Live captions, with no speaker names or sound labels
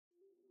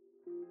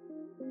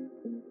I'm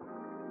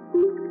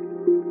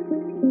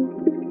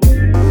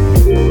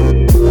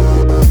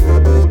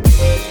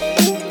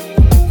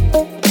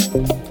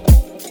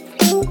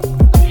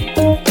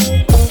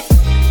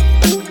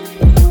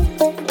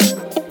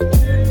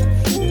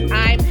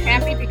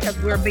happy because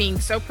we're being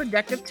so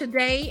productive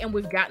today and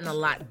we've gotten a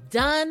lot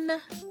done.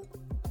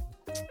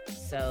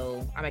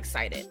 So I'm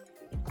excited.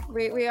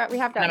 We have And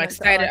gotten I'm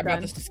excited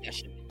about this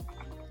discussion.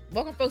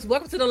 Welcome, folks.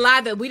 Welcome to the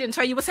live that we didn't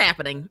tell you what's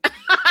happening.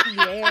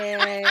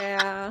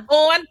 Yeah.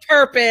 On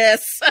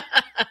purpose.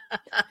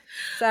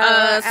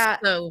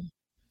 So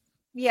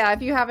yeah,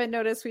 if you haven't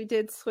noticed, we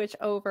did switch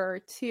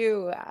over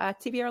to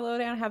TBR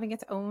Lowdown having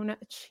its own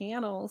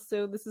channel.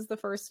 So this is the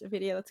first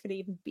video that's going to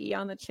even be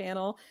on the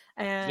channel.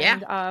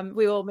 And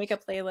we will make a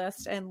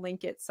playlist and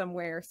link it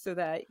somewhere so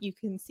that you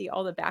can see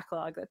all the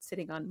backlog that's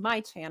sitting on my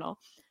channel.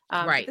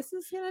 Right. This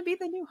is going to be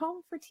the new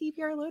home for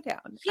TBR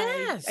Lowdown.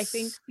 Yes. I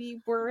think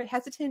we were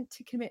hesitant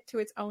to commit to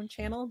its own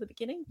channel in the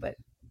beginning, but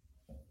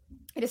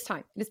it is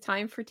time. It is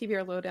time for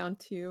TBR Lowdown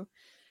to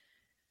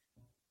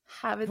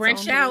have its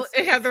branch own out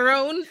and have their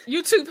own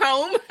YouTube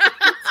home.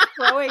 It's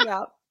growing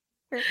up.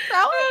 We're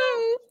growing up.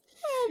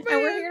 Oh,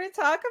 And we're here to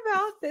talk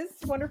about this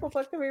wonderful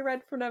book that we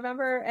read for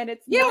November. And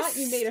it's not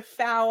You Made a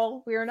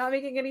Fowl. We are not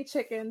making any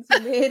chickens. You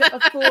made a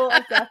fool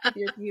of Death with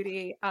Your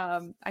Beauty.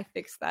 I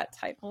fixed that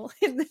title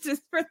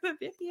just for the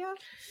video.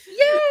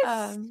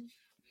 Yes.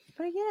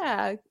 But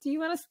yeah, do you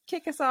want to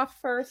kick us off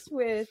first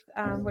with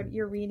what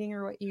you're reading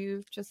or what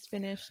you've just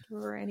finished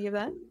or any of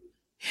that?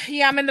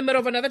 Yeah, I'm in the middle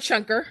of another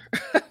chunker.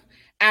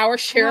 Our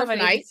Share of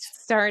Night.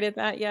 Started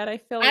that yet? I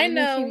feel. I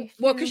know.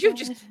 Well, because you've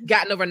just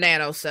gotten over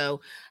Nano. So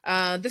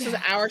this is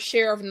Our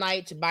Share of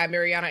Night by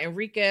Mariana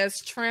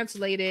Enriquez,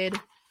 translated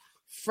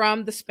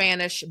from the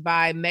Spanish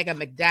by Megan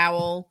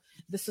McDowell.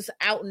 This is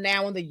out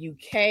now in the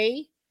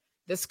UK.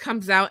 This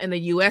comes out in the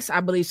US, I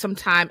believe,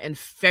 sometime in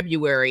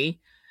February.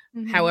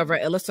 Mm-hmm. However,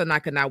 Alyssa and I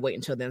could not wait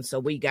until then, so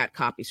we got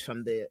copies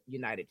from the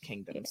United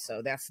Kingdom. Yeah.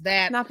 So that's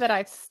that. Not that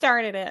I've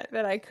started it,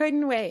 but I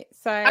couldn't wait.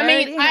 So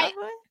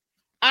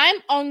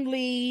I'm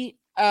only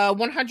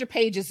 100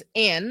 pages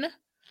in,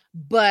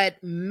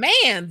 but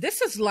man,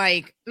 this is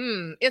like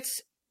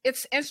it's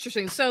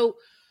interesting. So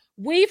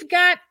we've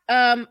got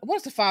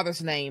what's the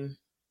father's name?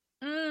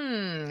 Do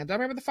I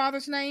remember the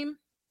father's name?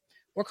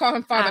 We'll call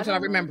him father until I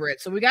remember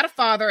it. So we got a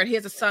father, and he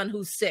has a son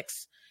who's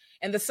 6,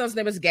 and the son's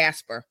name is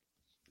Gasper.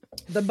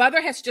 The mother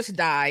has just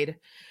died,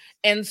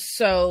 and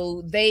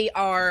so they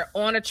are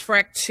on a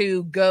trek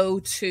to go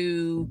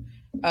to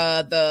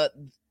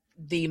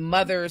the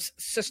mother's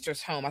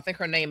sister's home. I think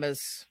her name is,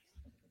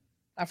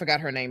 I forgot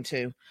her name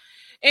too.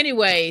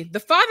 Anyway, the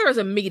father is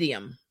a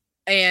medium,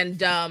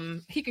 and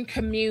he can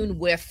commune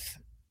with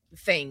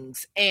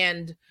things.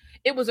 And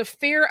it was a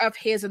fear of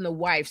his and the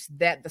wife's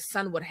that the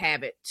son would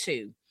have it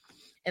too.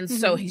 And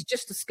so he's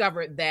just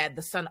discovered that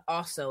the son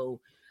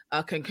also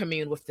can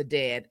commune with the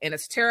dead. And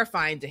it's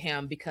terrifying to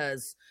him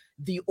because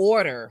the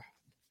order,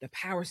 the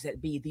powers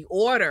that be, the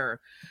order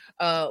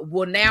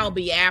will now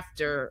be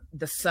after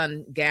the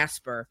son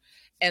Gasper.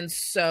 And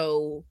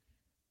so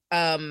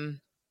the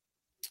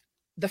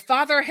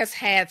father has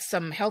had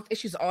some health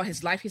issues all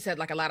his life. He's had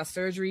like a lot of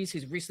surgeries.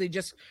 He's recently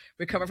just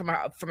recovered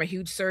from a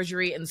huge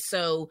surgery. And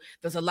so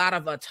there's a lot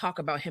of talk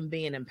about him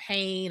being in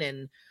pain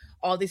and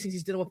all these things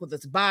he's dealing with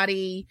his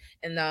body.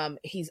 And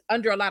he's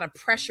under a lot of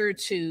pressure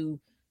to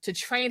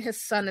train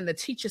his son and to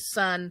teach his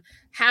son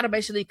how to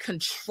basically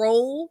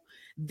control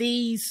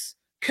these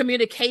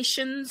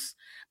communications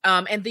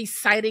and these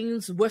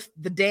sightings with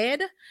the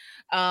dead.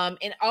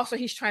 And also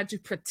he's trying to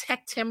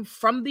protect him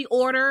from the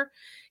order.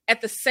 At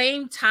the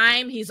same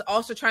time, he's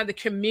also trying to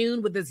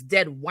commune with his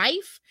dead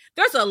wife.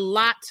 There's a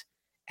lot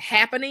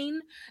happening,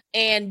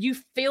 and you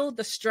feel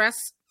the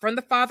stress from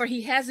the father.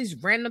 He has these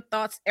random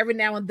thoughts every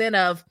now and then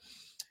of,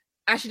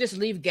 I should just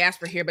leave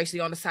Gasper here basically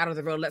on the side of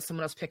the road, let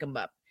someone else pick him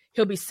up.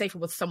 He'll be safer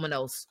with someone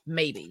else,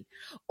 maybe.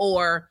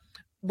 Or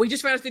we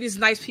just ran through these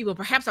nice people.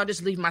 Perhaps I'll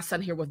just leave my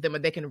son here with them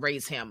and they can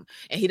raise him.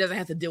 And he doesn't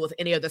have to deal with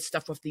any of the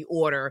stuff with the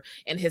order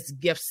and his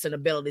gifts and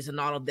abilities and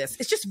all of this.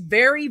 It's just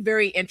very,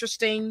 very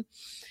interesting.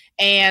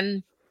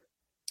 And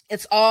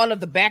it's all of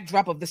the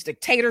backdrop of this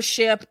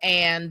dictatorship.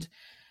 And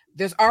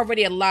there's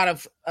already a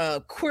lot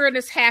of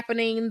queerness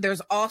happening.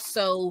 There's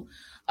also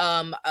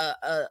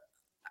a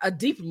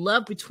deep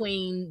love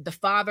between the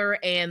father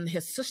and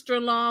his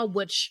sister-in-law,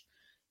 which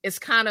is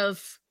kind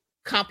of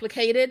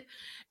complicated.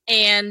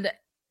 And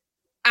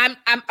I'm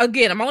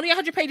only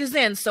 100 pages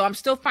in, so I'm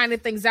still finding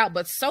things out.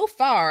 But so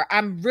far,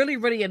 I'm really,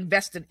 really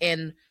invested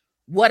in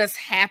what is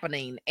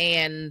happening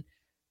and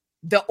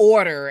the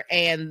order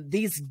and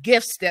these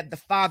gifts that the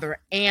father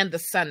and the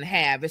son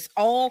have. It's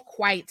all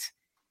quite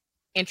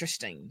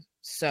interesting.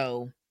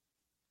 So,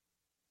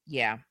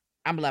 yeah,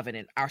 I'm loving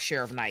it. Our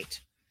Share of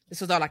Night.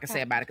 This is all I can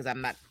say about it because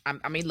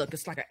I mean, look,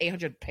 it's like an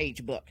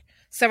 800-page book,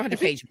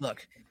 700-page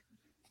book.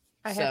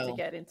 I have to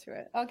get into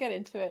it. I'll get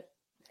into it.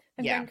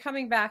 And then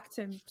coming back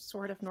to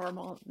sort of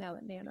normal now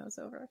that Nano's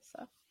over.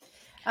 So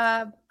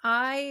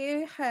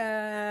I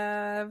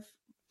have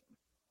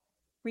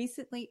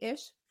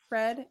recently-ish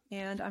thread,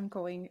 and I'm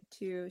going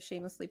to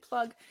shamelessly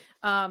plug.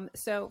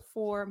 So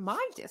for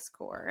my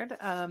Discord,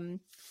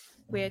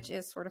 which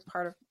is sort of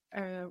part of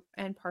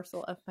and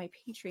parcel of my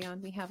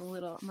Patreon, we have a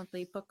little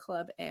monthly book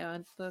club,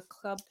 and the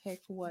club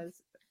pick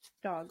was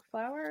Dog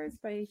Flowers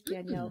by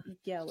Danielle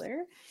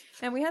Geller,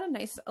 and we had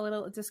a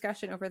little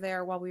discussion over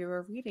there while we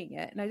were reading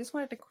it. And I just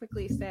wanted to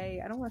quickly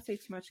say, I don't want to say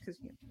too much because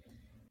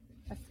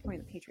that's the point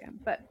of the Patreon,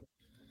 but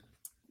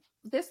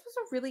this was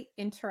a really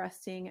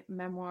interesting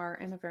memoir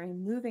and a very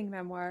moving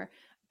memoir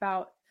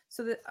about,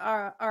 so that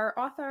our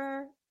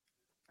author,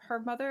 her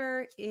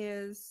mother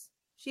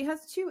she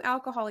has two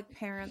alcoholic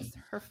parents.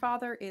 Her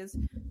father is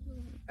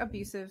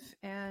abusive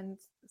and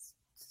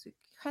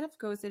kind of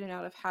goes in and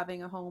out of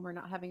having a home or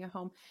not having a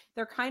home.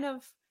 They're kind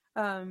of,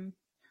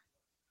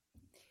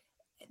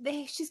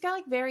 she's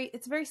got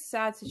it's a very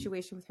sad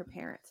situation with her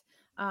parents.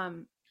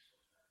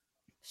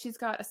 She's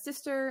got a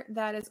sister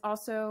that is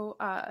also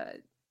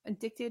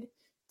addicted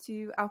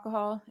to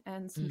alcohol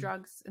and some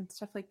drugs and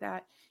stuff like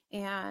that.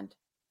 And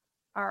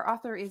our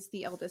author is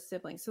the eldest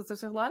sibling. So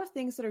there's a lot of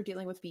things that are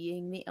dealing with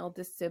being the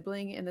eldest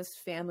sibling in this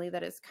family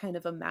that is kind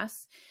of a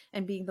mess,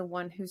 and being the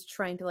one who's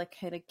trying to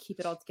kind of keep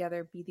it all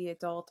together, be the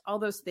adult, all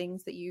those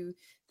things that you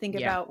think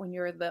about when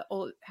you're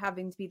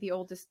having to be the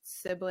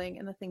oldest sibling,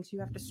 and the things you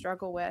have to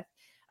struggle with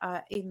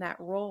in that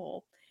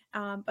role.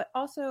 But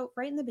also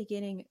right in the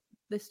beginning,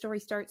 the story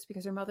starts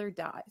because her mother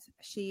dies.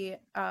 She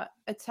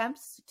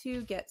attempts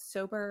to get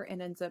sober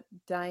and ends up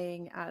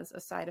dying as a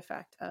side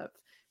effect of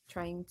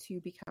trying to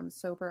become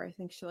sober. I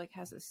think she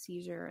has a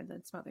seizure, and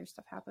then some other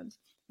stuff happens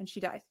and she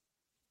dies.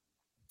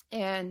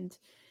 And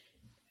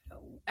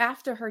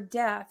after her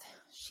death,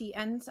 she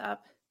ends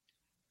up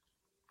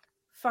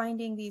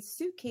finding these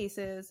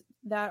suitcases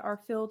that are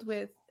filled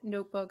with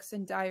notebooks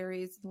and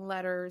diaries and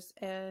letters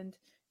and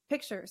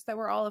pictures that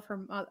were all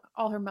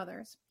her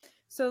mother's.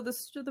 So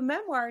the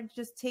memoir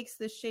just takes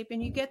this shape,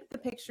 and you get the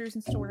pictures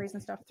and stories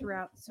and stuff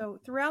throughout. So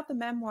throughout the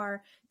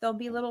memoir, there'll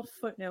be little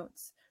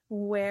footnotes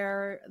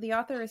where the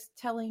author is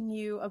telling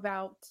you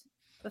about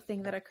the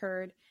thing that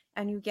occurred,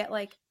 and you get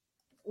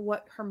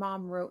what her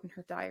mom wrote in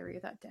her diary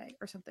that day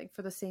or something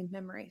for the same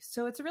memory.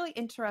 So it's a really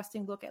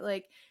interesting look at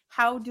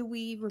how do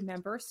we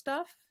remember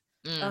stuff,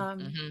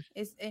 and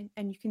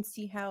you can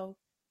see how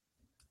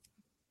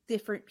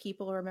different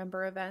people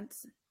remember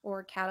events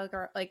or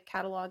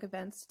catalog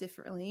events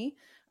differently.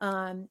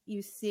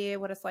 You see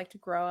what it's like to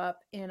grow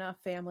up in a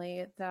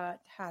family that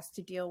has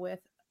to deal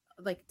with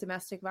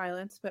domestic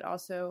violence, but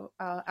also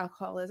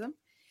alcoholism.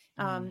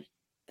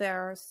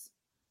 There's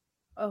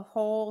a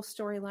whole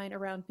storyline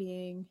around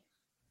being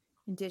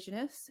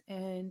Indigenous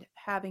and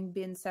having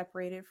been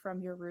separated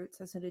from your roots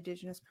as an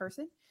Indigenous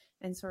person,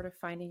 and sort of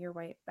finding your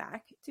way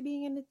back to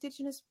being an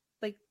Indigenous,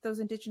 those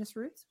Indigenous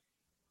roots.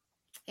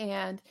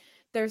 And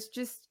it's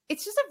just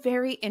a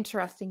very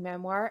interesting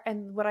memoir.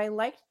 And what I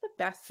liked the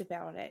best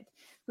about it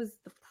was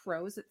the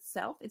prose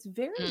itself. It's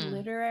very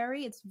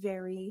literary.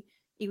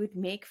 It would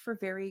make for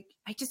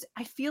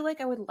I feel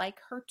like I would like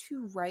her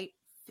to write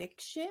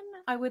fiction.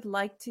 I would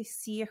like to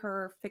see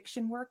her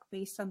fiction work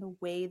based on the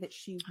way that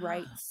she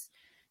writes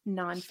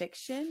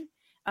nonfiction.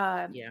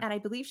 And I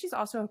believe she's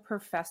also a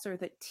professor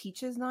that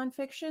teaches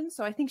nonfiction.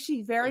 So I think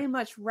she very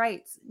much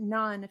writes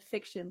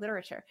nonfiction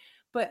literature.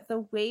 But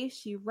the way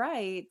she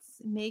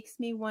writes makes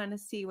me want to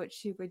see what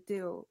she would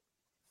do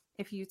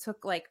if you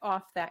took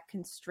off that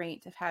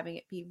constraint of having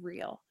it be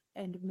real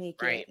and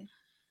make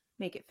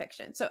it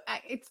fiction. So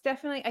it's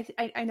definitely,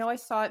 I know I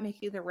saw it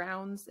making the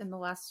rounds in the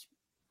last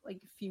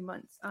few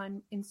months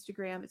on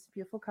Instagram. It's a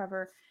beautiful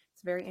cover.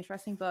 It's a very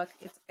interesting book.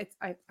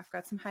 I've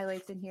got some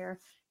highlights in here.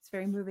 It's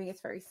very moving.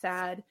 It's very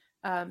sad.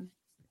 And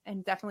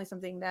definitely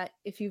something that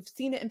if you've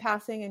seen it in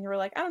passing and you're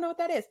I don't know what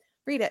that is,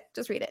 read it.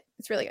 Just read it.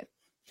 It's really good.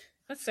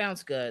 That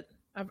sounds good.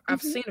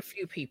 I've seen a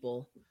few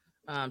people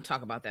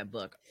talk about that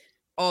book.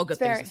 All good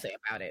things to say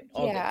about it.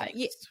 All good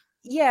things.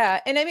 Yeah.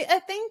 And I mean, I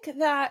think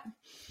that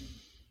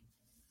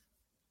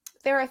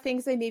there are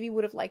things I maybe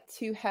would have liked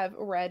to have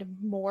read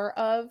more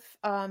of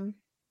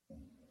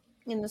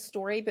in the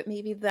story, but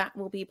maybe that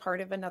will be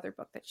part of another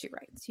book that she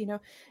writes.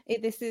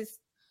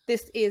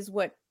 This is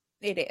what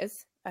it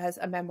is, as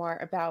a memoir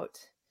about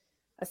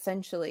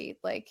essentially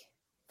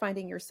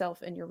finding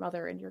yourself and your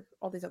mother and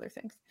all these other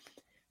things.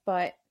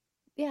 But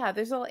yeah,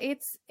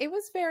 it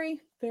was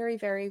very, very,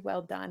 very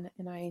well done,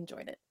 and I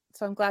enjoyed it.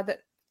 So I'm glad that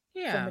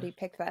somebody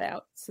picked that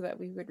out so that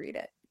we would read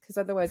it, because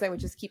otherwise I would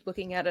just keep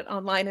looking at it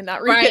online and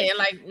not read it.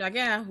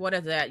 Right, what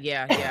is that?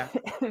 Yeah.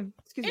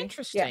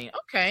 Interesting. Yeah.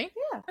 Okay.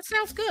 Yeah. That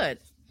sounds good.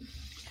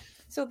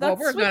 So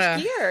let's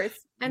switch gears.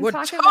 And we're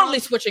totally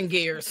switching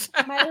gears.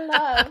 My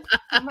love,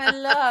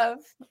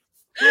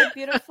 my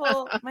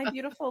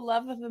beautiful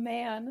love of a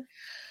man.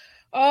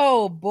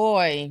 Oh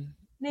boy.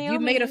 Naomi, you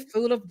made a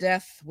fool of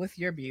death with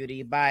your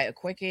beauty by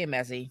Akwaeke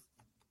Emezi.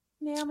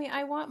 Naomi,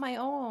 I want my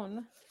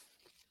own.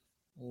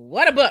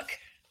 What a book.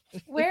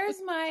 Where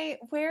is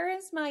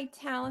my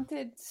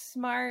talented,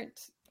 smart,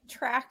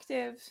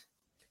 attractive,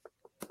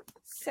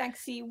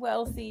 sexy,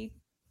 wealthy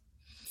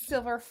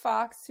silver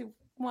fox who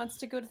wants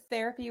to go to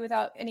therapy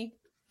without any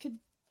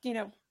you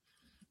know,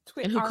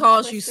 and who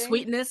calls you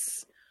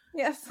sweetness.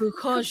 Yes. Who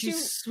calls you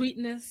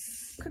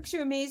sweetness. Cooks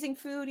you amazing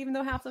food, even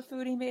though half the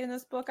food he made in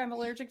this book I'm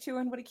allergic to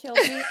and would have killed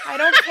me. I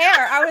don't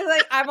care.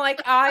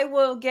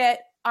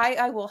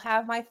 I will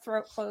have my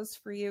throat closed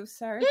for you,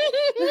 sir.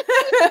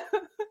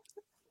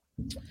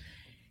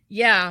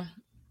 Yeah.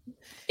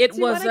 It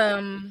was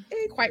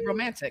quite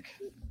romantic.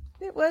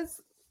 It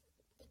was.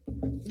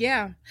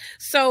 Yeah.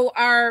 So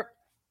our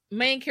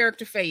main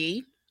character,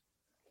 Faye,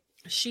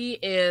 she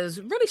is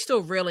really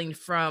still reeling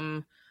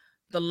from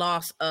the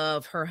loss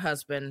of her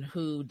husband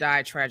who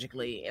died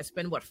tragically. It's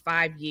been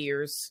 5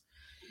 years.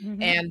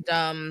 Mm-hmm.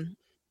 And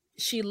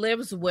she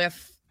lives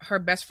with her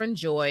best friend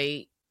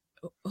Joy,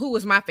 who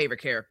is my favorite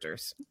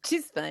characters.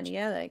 She's fun.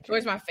 Yeah,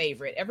 Joy's my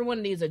favorite.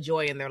 Everyone needs a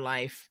Joy in their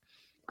life.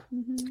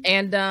 Mm-hmm.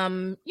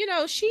 And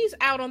she's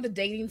out on the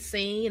dating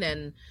scene,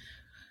 and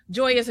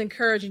Joy is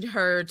encouraging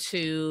her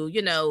to,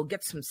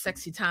 get some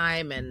sexy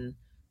time and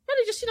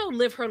really just,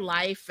 live her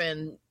life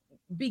and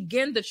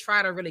begin to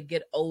try to really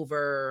get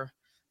over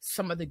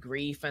some of the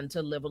grief and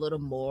to live a little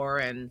more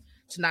and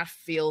to not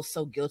feel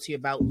so guilty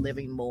about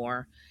living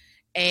more.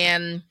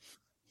 And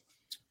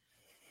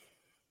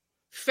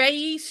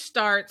Faye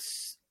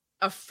starts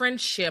a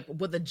friendship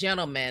with a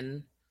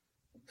gentleman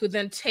who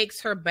then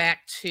takes her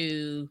back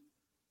to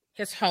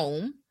his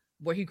home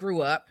where he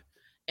grew up.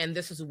 And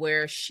this is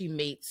where she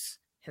meets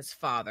his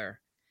father.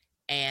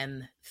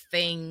 And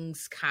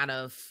things kind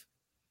of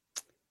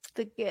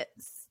get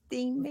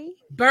steamy.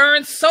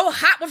 Burn so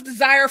hot with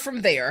desire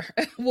from there.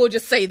 We'll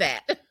just say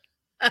that.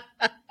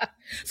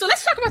 So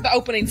let's talk about the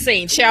opening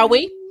scene, shall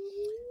we?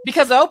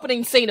 Because the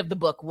opening scene of the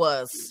book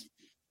was...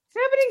 The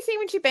opening scene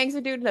when she bangs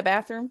a dude in the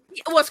bathroom?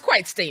 It was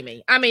quite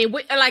steamy. I mean,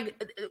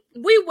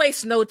 we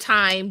waste no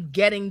time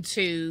getting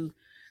to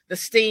the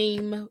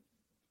steam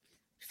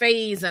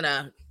phase in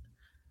a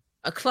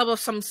club of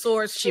some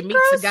sort. She meets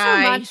a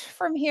guy. So much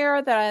from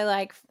here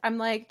that I'm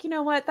like, you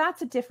know what?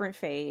 That's a different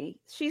Faye.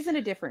 She's in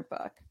a different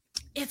book.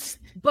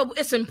 But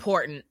it's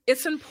important.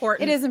 It's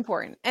important. It is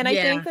important. And I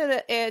think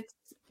that it's,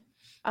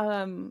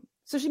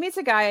 so she meets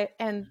a guy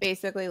and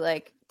basically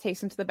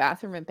takes him to the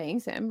bathroom and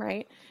bangs him.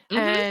 Right. Mm-hmm.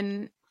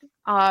 And,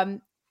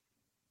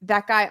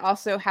 that guy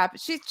also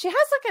she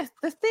has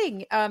the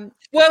thing.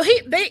 Well,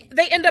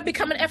 they end up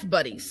becoming F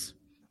buddies.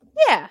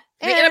 Yeah.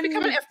 They end up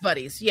becoming F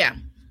buddies. Yeah.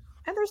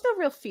 And there's no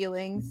real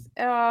feelings.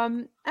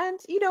 And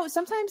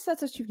sometimes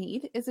that's what you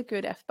need is a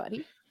good F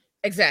buddy.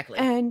 Exactly.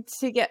 And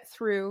to get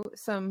through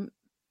some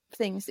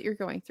things that you're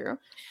going through.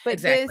 But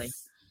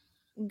this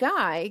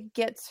guy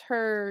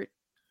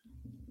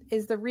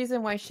is the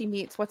reason why she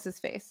meets what's his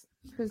face,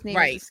 whose name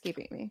is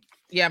escaping me.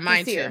 Yeah,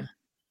 mine too.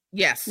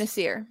 Yes.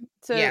 Nasir.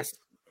 So yes.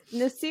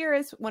 Nasir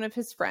is one of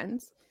his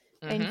friends,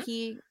 and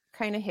he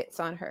kind of hits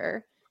on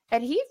her,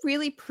 and he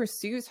really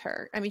pursues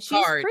her. I mean,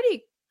 she's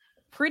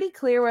pretty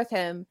clear with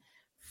him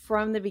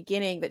from the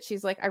beginning that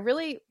she's like,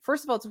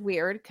 first of all, it's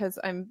weird because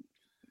I'm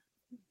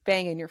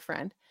banging your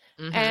friend.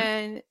 Mm-hmm.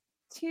 And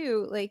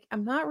two,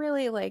 I'm not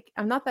really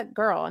I'm not that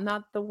girl. I'm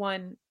not the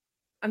one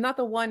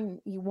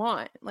you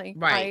want.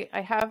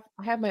 I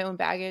have my own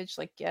baggage.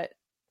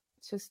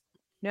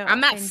 No.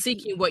 I'm not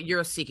seeking what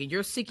you're seeking.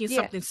 You're seeking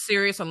something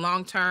serious and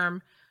long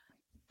term.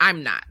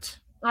 I'm not.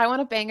 I want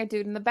to bang a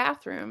dude in the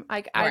bathroom.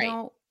 I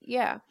don't.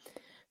 Yeah.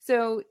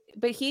 So,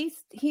 but he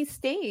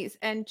stays,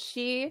 and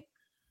she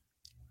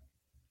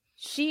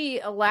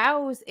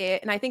allows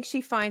it, and I think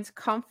she finds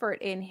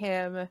comfort in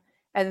him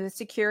and the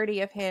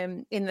security of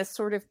him in the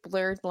sort of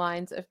blurred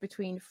lines of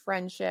between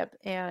friendship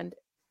and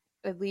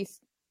at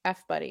least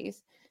F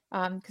buddies,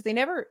 because they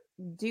never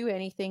do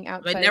anything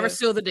outside. They never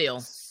seal the deal.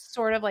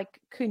 Sort of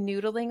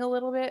canoodling a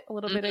little bit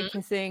of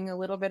kissing, a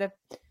little bit of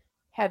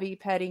heavy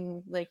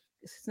petting,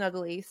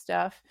 snuggly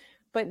stuff,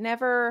 but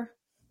never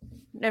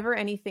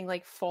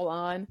anything full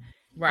on.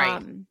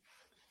 Right.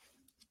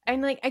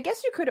 And I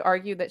guess you could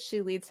argue that she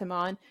leads him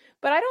on,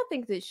 but I don't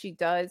think that she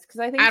does, because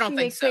I think she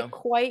makes it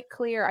quite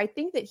clear. I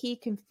think that he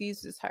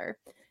confuses her.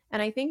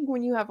 And I think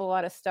when you have a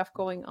lot of stuff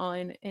going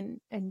on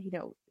and I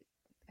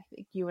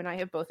think you and I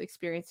have both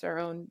experienced our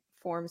own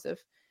forms of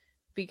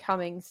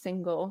becoming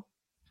single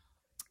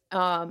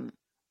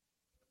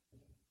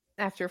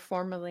after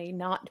formerly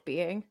not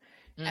being,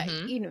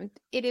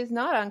 it is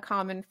not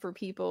uncommon for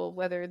people,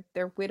 whether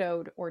they're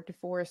widowed or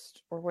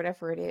divorced or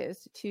whatever it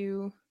is,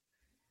 to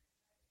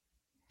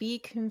be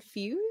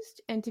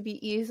confused and to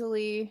be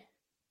easily,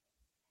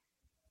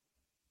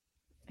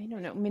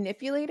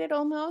 manipulated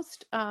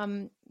almost.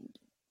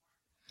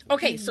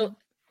 Okay, so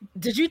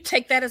did you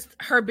take that as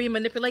her being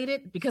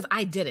manipulated? Because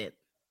I didn't.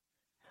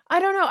 I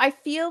don't know. I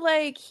feel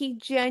like he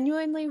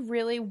genuinely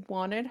really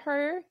wanted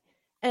her.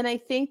 And I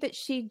think that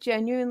she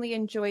genuinely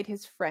enjoyed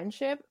his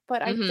friendship,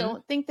 but I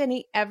don't think that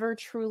he ever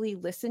truly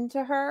listened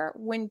to her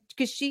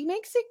because she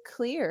makes it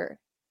clear.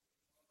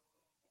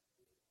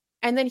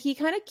 And then he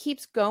kind of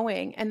keeps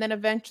going. And then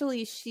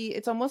eventually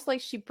it's almost like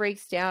she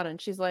breaks down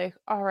and she's like,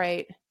 all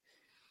right,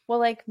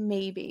 well,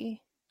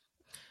 maybe.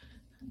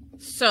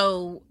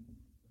 So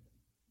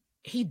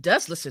he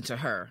does listen to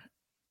her.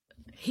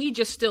 He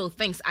just still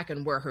thinks I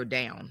can wear her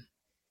down.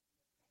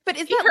 But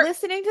is that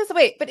listening to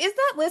somebody? But is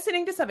that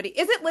listening to somebody?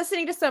 Is it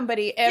listening to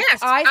somebody? If yes,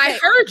 I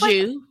heard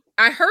you.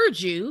 I heard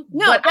you.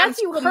 No, but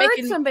that's you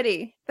heard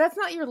somebody. That's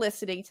not you're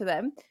listening to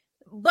them.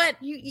 But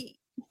he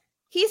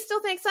still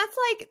thinks that's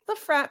like the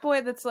frat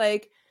boy that's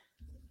like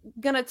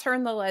gonna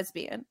turn the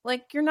lesbian.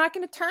 Like, you're not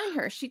gonna turn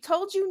her. She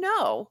told you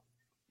no.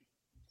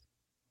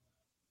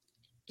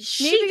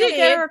 Maybe you'll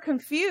get her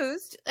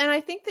confused. And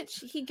I think that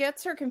he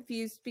gets her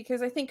confused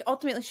because I think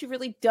ultimately she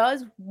really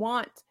does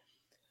want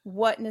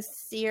what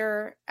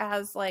Naseer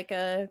as like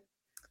a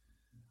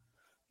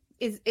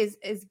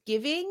is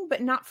giving,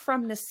 but not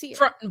from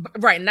Naseer.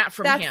 Right, not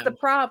from him. That's the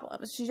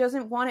problem. She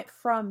doesn't want it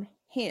from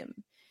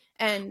him.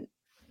 And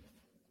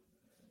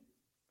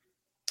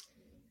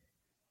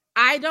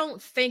I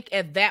don't think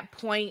at that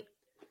point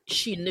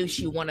she knew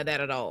she wanted that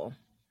at all.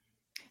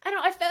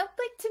 I felt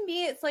like, to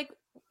me, it's like,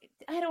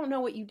 I don't know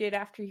what you did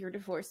after your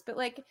divorce, but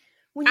like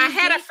when I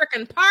had a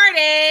freaking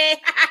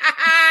party.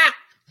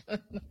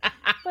 But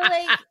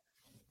like,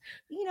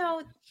 you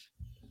know,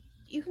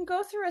 you can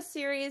go through a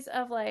series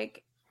of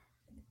like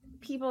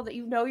people that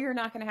you know you're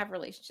not going to have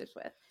relationships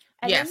with.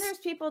 And then there's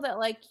people that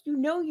like, you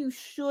know, you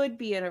should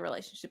be in a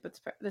relationship with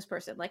this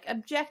person. Like,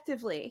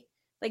 objectively,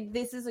 like,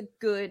 this is a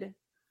good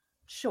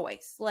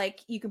choice.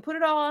 Like, you can put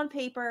it all on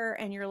paper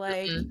and you're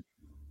like,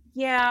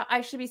 yeah,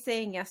 I should be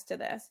saying yes to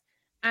this.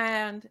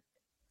 And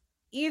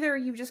either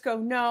you just go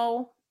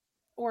no,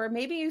 or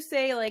maybe you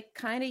say like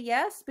kind of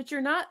yes, but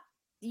you're not,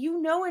 you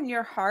know, in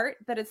your heart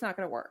that it's not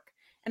going to work.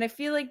 And I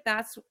feel like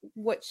that's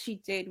what she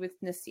did with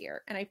Naseer.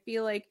 And I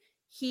feel like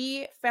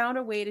he found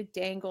a way to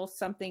dangle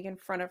something in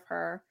front of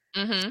her.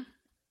 And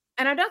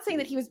I'm not saying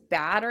that he was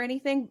bad or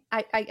anything.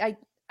 I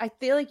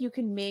feel like you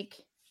can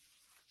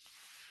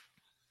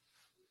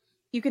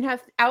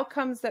have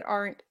outcomes that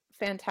aren't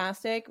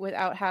fantastic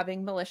without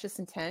having malicious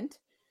intent.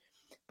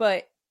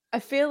 But I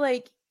feel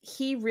like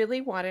he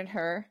really wanted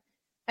her.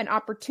 An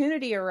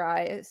opportunity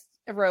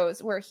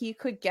arose where he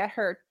could get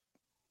her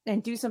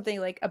and do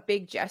something like a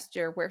big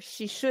gesture where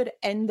she should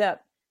end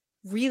up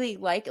really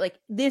like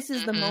this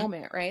is the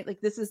moment, right? Like,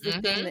 this is the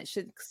thing that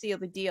should seal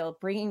the deal,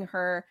 bringing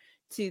her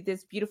to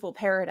this beautiful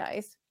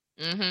paradise,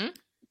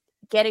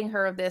 getting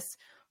her this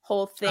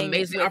whole thing,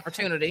 amazing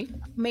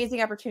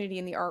opportunity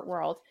in the art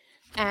world.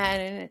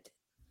 And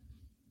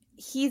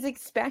he's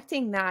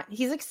expecting that.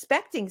 He's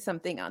expecting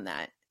something on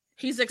that.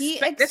 This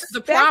is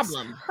the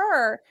problem.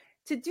 Her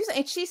to do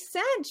something. And she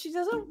said she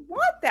doesn't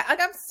want that.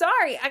 Like, I'm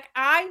sorry.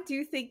 I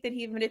do think that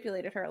he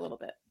manipulated her a little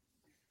bit.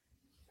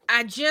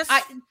 Just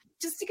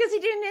because he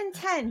didn't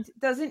intend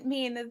doesn't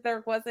mean that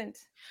there wasn't.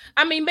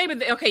 I mean,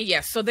 maybe.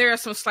 Yes. So there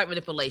is some slight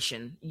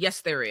manipulation.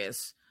 Yes, there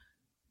is.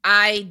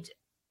 And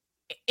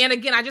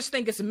again, I just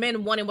think it's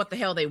men wanting what the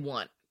hell they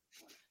want.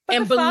 But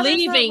and the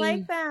believing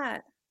like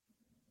that.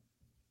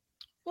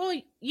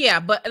 Well, yeah,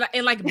 but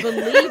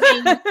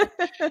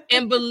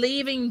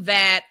believing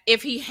that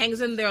if he hangs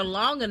in there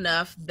long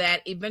enough,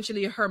 that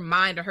eventually her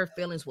mind or her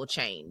feelings will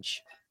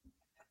change.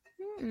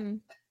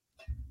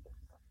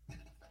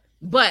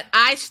 But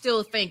I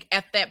still think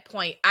at that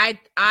point,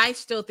 I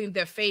still think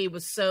that Faye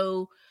was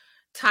so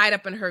tied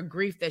up in her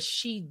grief that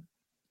she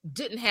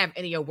didn't have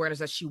any awareness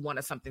that she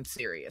wanted something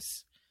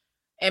serious,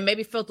 and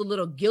maybe felt a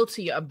little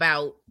guilty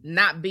about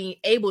not being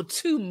able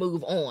to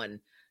move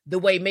on the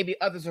way maybe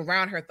others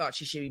around her thought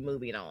she should be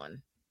moving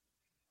on.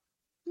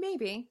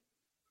 Maybe.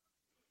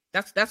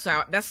 That's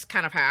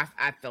kind of how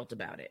I felt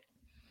about it.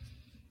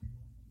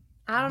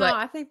 I don't know.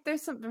 I think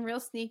there's something real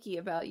sneaky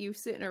about you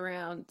sitting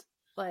around,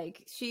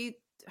 like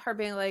her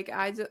being like,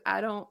 I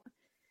don't,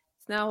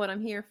 it's not what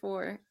I'm here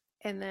for.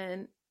 And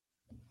then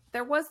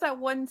there was that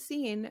one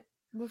scene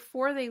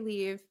before they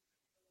leave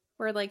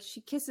where like she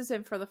kisses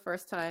him for the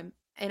first time.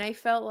 And I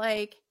felt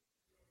like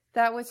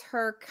that was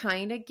her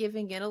kind of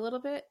giving in a little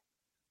bit.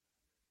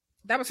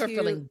 That was her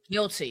feeling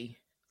guilty.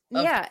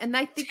 Yeah, and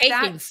I think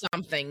taking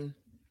something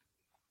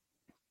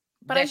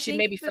that she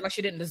maybe felt like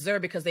she didn't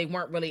deserve because they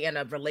weren't really in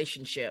a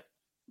relationship.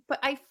 But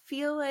I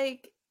feel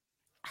like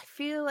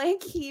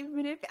he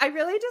manipulated. I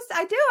feel like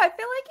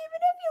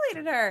he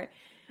manipulated her.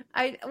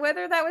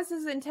 Whether that was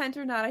his intent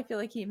or not, I feel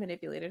like he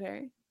manipulated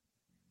her.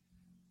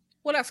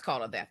 Well, let's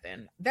call it that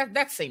then.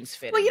 That seems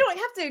fitting. Well, you don't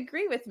have to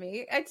agree with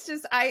me. It's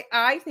just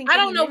I think I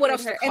don't know what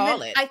else to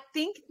call it. I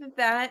think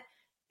that.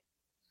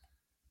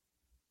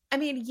 I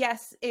mean,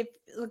 yes, if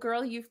the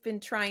girl you've been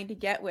trying to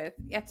get with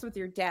gets with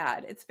your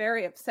dad, it's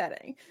very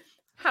upsetting.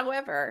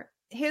 However,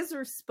 his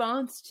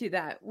response to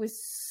that was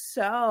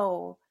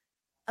so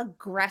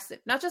aggressive.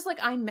 Not just like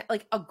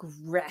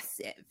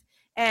aggressive.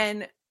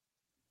 And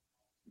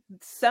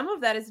some of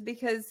that is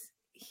because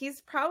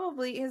he's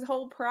probably, his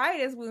whole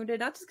pride is wounded,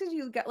 not just because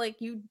you got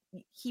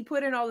he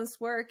put in all this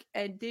work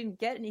and didn't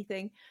get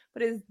anything,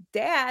 but his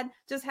dad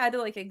just had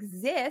to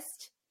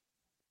exist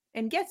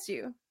and gets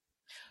you.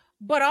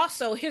 But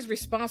also, his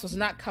response was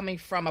not coming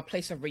from a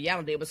place of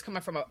reality. It was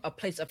coming from a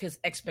place of his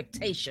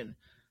expectation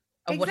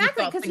of what he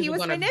thought things were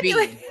going to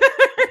be.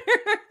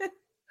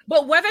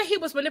 But whether he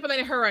was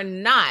manipulating her or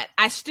not,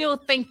 I still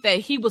think that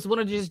he was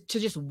willing to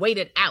just wait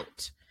it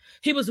out.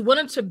 He was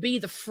willing to be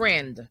the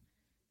friend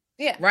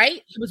Yeah.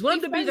 Right? He was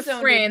willing to be the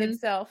friend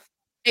himself.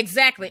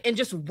 Exactly. And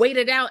just wait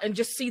it out and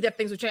just see that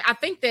things would change. I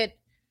think that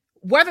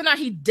whether or not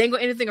he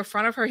dangled anything in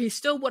front of her, he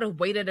still would have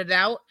waited it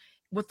out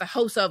with the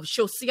hopes of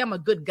she'll see I'm a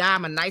good guy,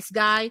 I'm a nice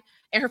guy,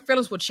 and her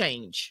feelings will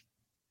change.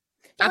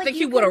 I think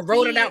he would have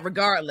wrote it out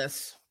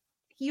regardless.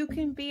 You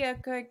can be a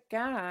good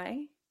guy,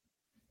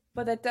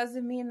 but that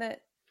doesn't mean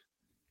that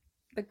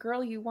the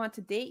girl you want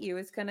to date you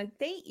is going to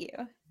date you.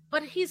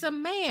 But he's a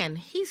man.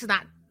 He's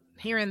not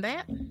hearing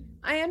that.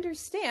 I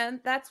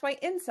understand. That's why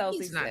incels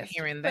He's exist. Not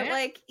hearing that. But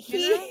like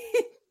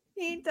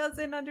he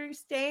doesn't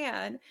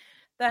understand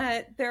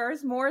that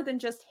there's more than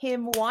just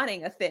him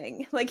wanting a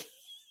thing. Like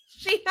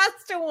she has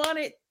to want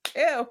it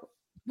too.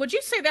 Would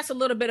you say that's a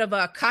little bit of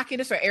a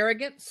cockiness or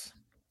arrogance?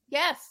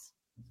 Yes.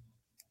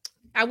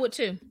 I would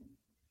too.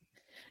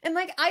 And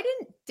like I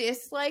didn't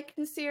dislike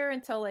Naseer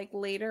until like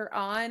later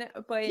on,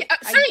 but yeah,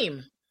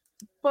 same.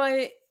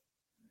 But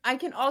I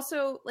can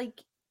also like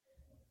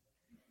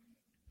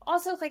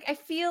I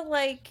feel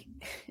like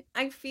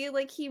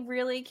he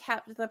really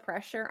kept the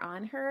pressure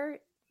on her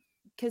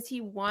because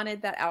he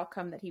wanted that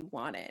outcome that he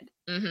wanted.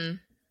 Mm-hmm.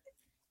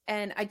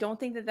 And I don't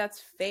think that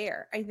that's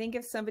fair. I think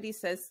if somebody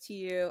says to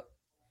you,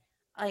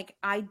 like,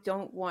 I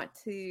don't want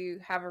to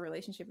have a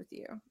relationship with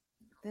you,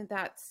 then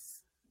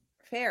that's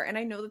fair. And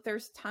I know that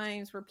there's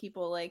times where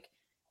people like,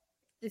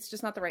 it's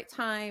just not the right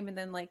time. And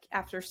then like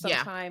after some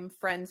time,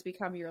 friends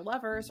become your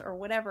lovers or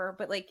whatever.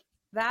 But like,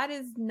 that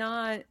is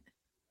not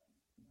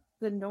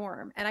the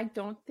norm. And I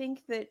don't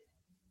think that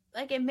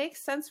like it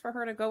makes sense for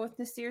her to go with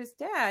Naseer's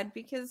dad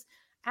because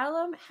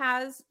Alam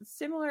has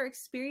similar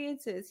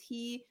experiences.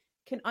 He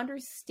can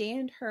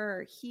understand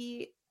her.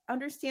 He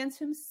understands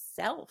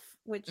himself,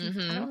 which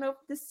I don't know if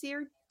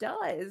Naseer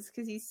does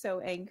because he's so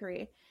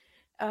angry.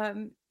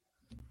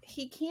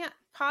 He can't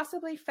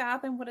possibly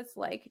fathom what it's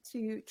like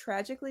to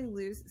tragically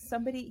lose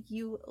somebody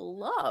you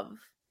love.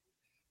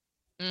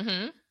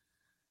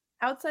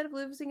 Outside of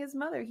losing his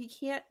mother, he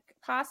can't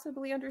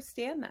possibly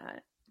understand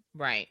that.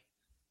 Right.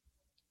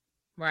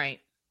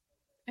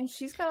 And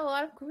she's got a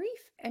lot of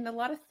grief and a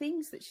lot of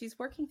things that she's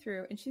working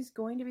through, and she's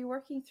going to be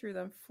working through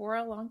them for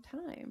a long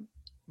time.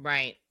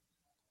 Right.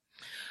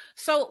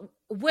 So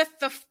with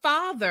the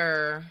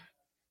father,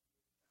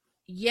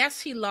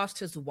 yes, he lost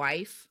his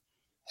wife,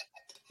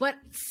 but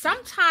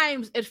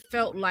sometimes it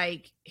felt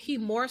like he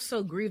more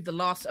so grieved the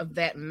loss of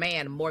that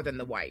man more than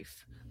the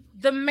wife.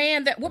 The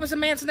man that, what was the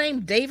man's name?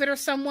 David or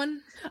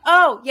someone?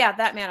 Oh, yeah,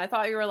 that man. I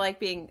thought you were like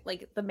being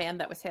like the man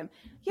that was him.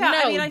 Yeah,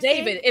 no, I mean,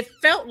 David. It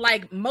felt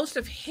like most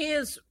of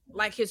his,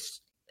 like his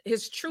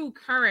true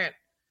current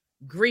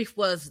grief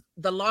was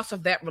the loss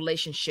of that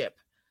relationship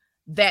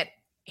that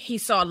he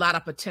saw a lot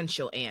of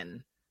potential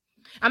in.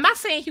 I'm not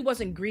saying he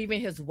wasn't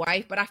grieving his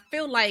wife, but I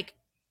feel like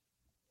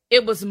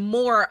it was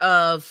more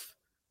of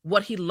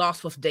what he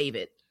lost with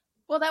David.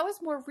 Well, that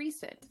was more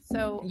recent.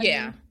 So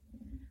yeah.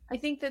 I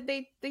think that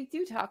they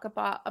do talk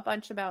about a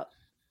bunch about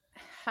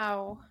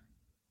how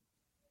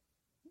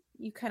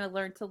you kind of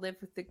learn to live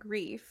with the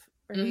grief,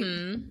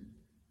 right?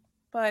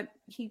 But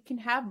he can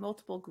have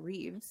multiple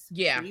grieves.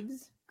 Yeah.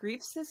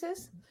 Griefs, this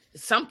is?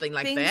 Something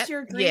like things that.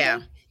 You're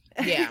grieving.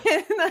 Yeah.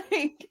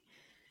 Like,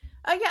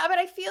 yeah, but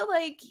I feel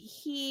like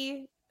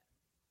I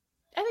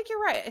think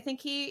you're right. I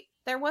think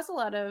there was a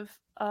lot of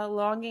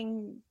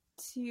longing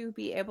to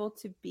be able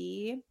to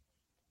be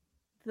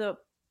the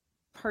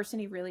person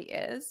he really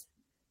is.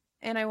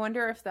 And I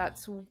wonder if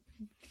that's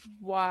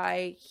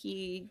why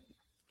he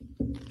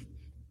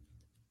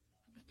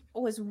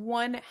was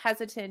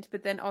hesitant,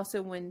 but then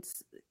also when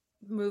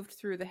moved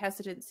through the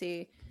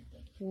hesitancy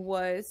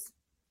was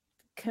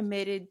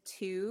committed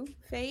to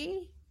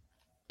Faye,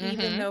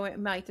 even though it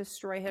might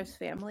destroy his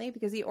family,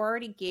 because he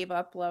already gave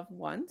up love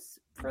once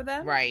for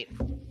them. Right.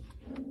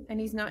 And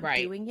he's not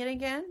doing it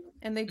again.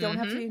 And they don't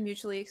have to be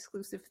mutually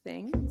exclusive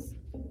things.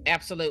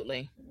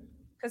 Absolutely.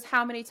 Because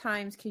how many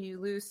times can you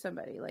lose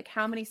somebody? Like,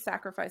 how many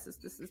sacrifices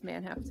does this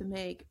man have to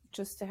make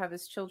just to have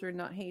his children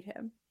not hate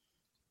him?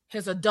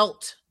 His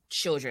adult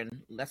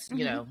children,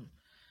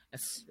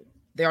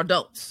 they're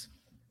adults.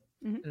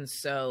 And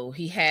so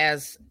he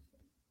has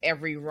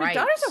every right. His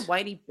daughter's a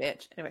whitey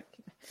bitch. Anyway.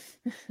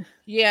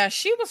 Yeah,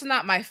 she was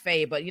not my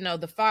fave, but,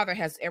 the father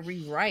has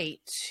every right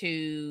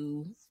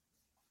to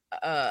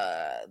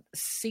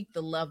seek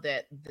the love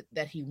that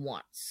he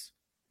wants.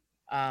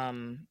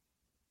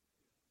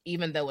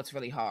 Even though it's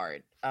really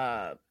hard.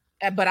 But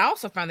I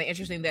also found it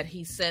interesting that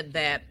he said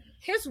that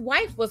his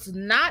wife was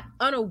not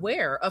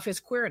unaware of his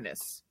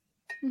queerness.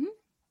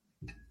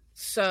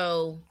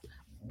 So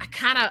I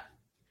kind of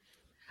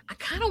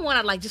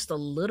wanted like just a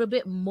little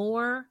bit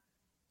more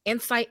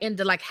insight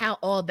into like how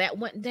all that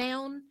went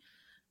down.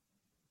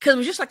 Because it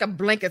was just like a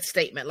blanket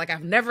statement. Like,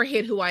 I've never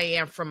hid who I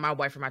am from my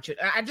wife or my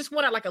children. I just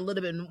wanted like a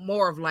little bit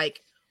more of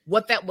like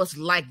what that was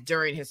like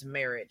during his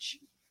marriage.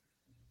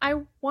 I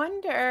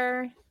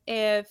wonder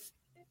if,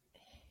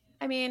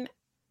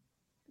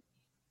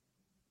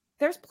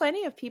 there's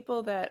plenty of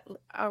people that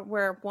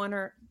where one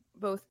or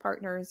both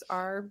partners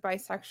are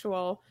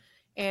bisexual,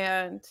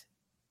 and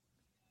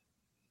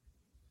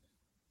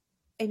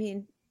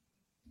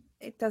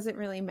it doesn't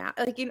really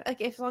matter. Like,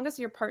 like as long as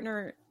your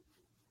partner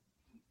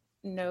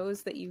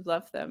knows that you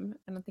love them,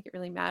 I don't think it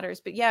really matters.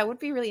 But yeah, it would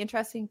be really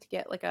interesting to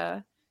get like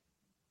a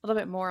little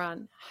bit more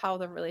on how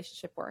the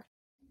relationship worked.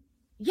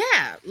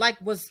 Yeah, like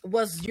was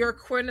your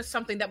queerness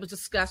something that was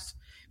discussed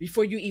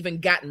before you even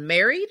got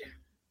married?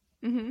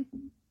 Mm-hmm.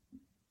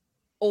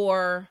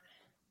 Or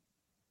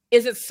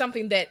is it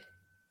something that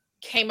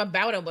came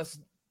about and was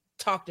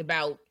talked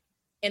about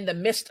in the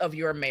midst of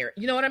your marriage?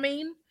 You know what I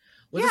mean?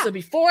 Was this a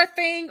before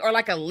thing or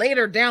like a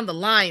later down the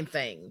line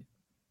thing?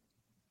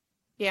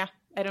 Yeah,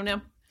 I don't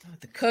know.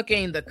 The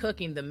cooking,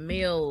 the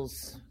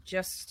meals,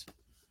 just...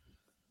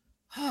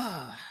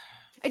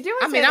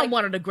 I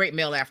wanted a great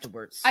meal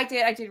afterwards. I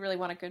did really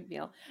want a good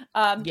meal.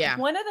 Yeah.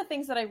 One of the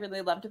things that I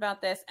really loved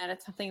about this, and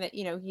it's something that,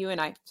 you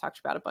and I talked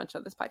about a bunch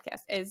on this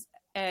podcast, is,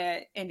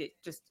 and it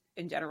just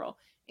in general,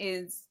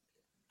 is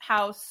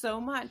how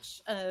so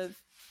much of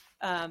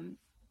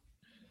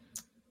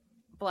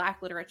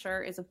Black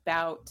literature is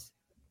about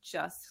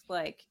just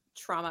like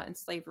trauma and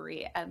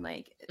slavery and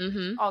like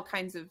all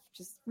kinds of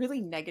just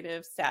really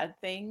negative, sad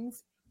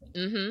things,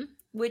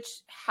 which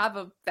have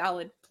a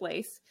valid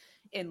place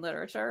in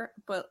literature,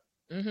 but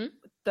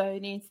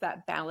it needs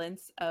that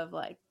balance of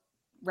like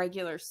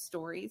regular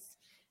stories.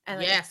 And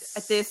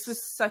like, this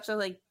was such a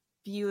like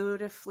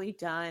beautifully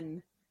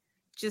done,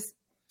 just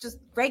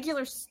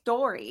regular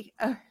story.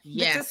 That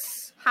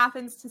just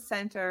happens to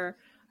center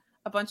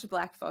a bunch of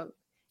Black folk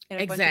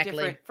in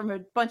from a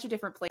bunch of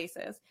different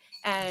places,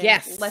 and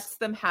lets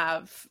them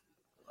have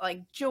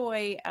like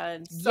joy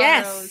and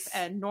sorrows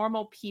and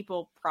normal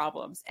people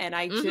problems. And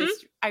I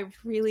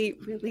really,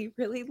 really,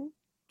 really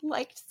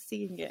liked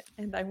seeing it,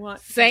 and I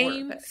want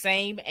same.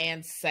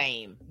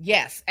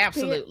 Yes,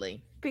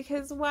 absolutely.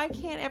 Because why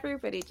can't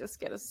everybody just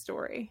get a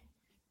story?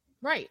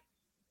 Right.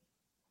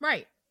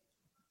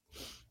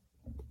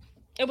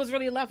 It was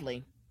really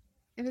lovely.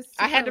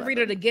 I had to read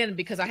it again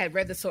because I had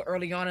read this so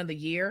early on in the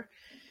year,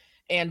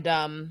 and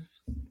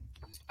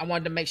I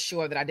wanted to make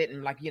sure that I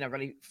didn't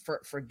really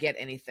forget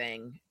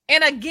anything.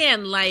 And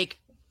again, like,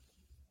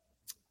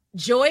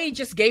 Joy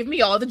just gave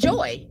me all the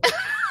joy.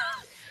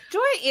 Joy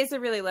is a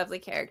really lovely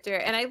character,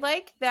 and I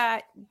like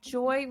that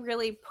Joy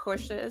really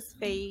pushes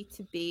Faye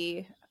to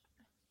be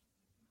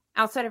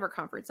outside of her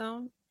comfort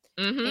zone.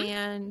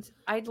 And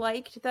I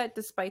liked that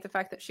despite the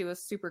fact that she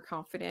was super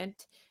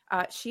confident,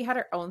 she had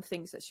her own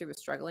things that she was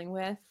struggling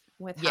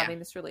with having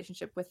this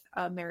relationship with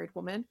a married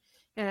woman.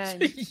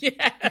 And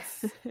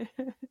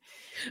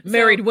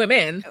married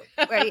women.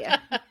 Right,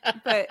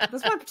 but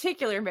this one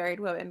particular married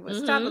woman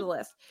was top of the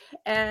list.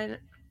 And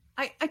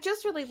I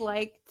just really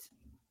liked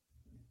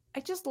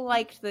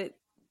that,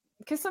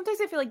 because sometimes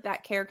I feel like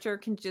that character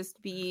can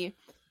just be,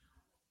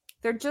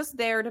 they're just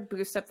there to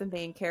boost up the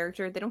main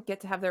character. They don't get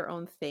to have their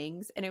own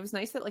things. And it was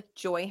nice that like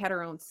Joy had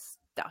her own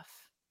stuff.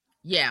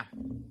 Yeah.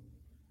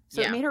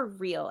 So it made her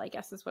real, I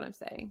guess is what I'm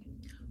saying.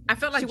 I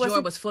felt like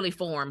Joy was fully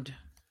formed.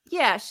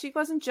 Yeah, she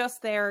wasn't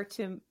just there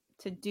to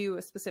do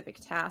a specific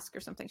task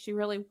or something. She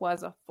really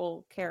was a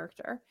full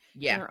character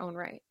in her own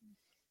right.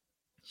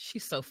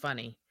 She's so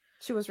funny.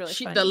 She was really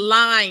funny. The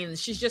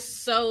lines, she's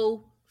just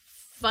so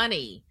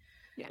funny.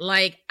 Yeah.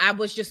 Like, I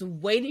was just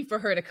waiting for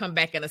her to come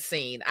back in a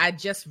scene. I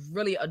just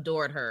really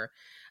adored her.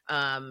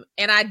 And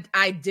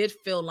I did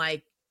feel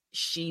like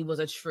she was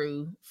a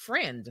true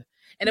friend.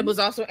 And it was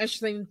also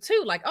interesting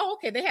too, like, oh,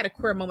 okay, they had a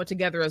queer moment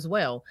together as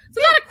well.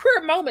 There's a lot of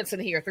queer moments in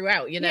here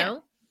throughout, you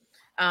know?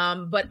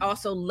 But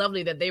also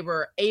lovely that they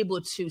were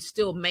able to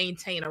still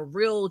maintain a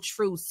real,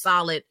 true,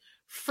 solid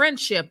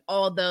friendship,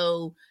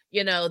 although,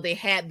 they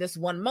had this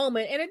one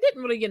moment and it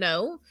didn't really,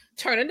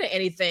 turn into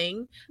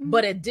anything,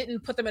 but it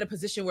didn't put them in a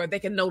position where they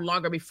can no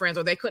longer be friends,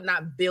 or they could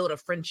not build a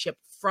friendship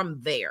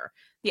from there.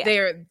 Yeah.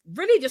 They're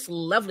really just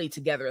lovely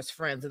together as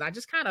friends, and I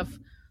just kind of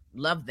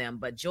love them.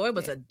 But Joy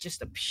was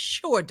just a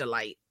pure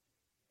delight.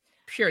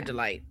 Pure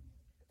delight.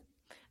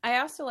 I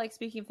also like,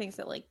 speaking of things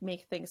that like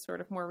make things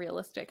sort of more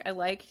realistic, I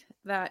like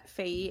that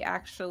Faye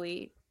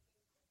actually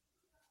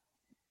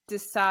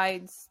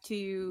decides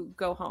to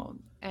go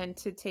home and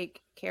to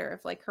take care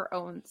of like her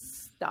own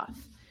stuff.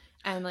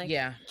 And like,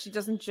 she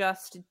doesn't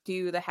just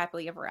do the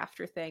happily ever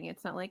after thing.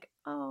 It's not like,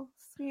 oh,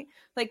 sweet.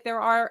 Like,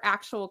 there are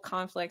actual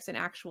conflicts and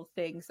actual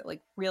things that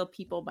like real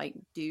people might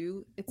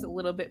do. It's a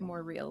little bit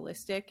more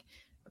realistic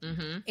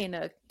in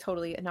a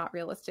totally not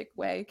realistic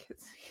way,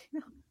 because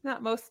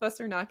not most of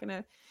us are not going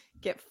to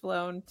get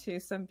flown to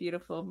some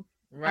beautiful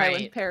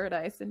island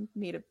paradise and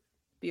meet a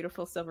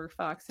beautiful silver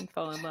fox and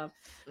fall in love.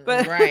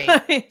 But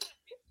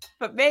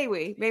but may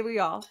we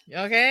all.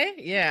 Okay.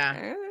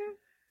 Yeah.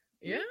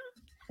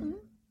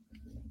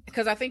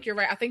 Because I think you're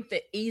right. I think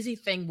the easy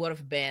thing would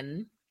have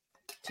been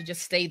to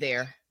just stay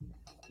there,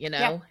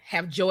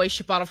 have Joy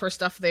ship all of her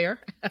stuff there.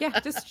 Yeah,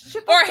 just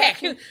ship or heck,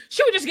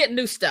 she would just get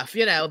new stuff,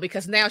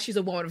 because now she's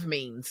a woman of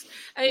means.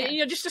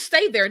 And, just to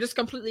stay there, just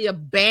completely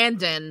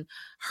abandon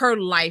her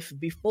life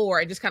before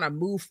and just kind of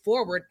move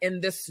forward in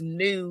this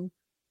new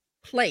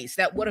place.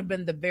 That would have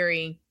been the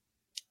very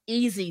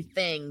easy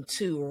thing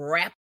to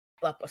wrap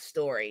up a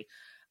story.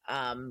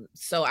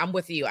 So I'm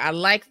with you. I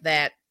like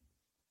that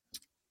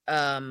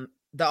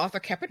the author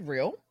kept it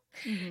real.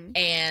 Mm-hmm.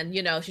 And,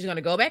 you know, she's going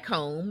to go back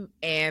home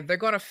and they're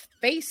going to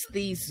face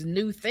these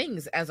new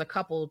things as a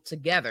couple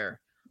together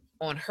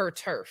on her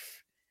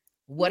turf,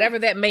 whatever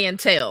that may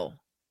entail.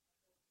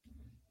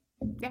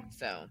 Yeah.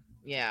 So,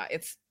 yeah,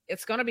 it's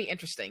going to be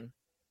interesting.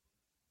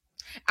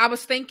 I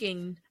was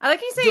thinking, I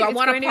like you saying it's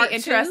going to be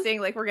interesting.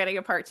 Like we're getting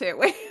a part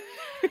 2.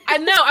 I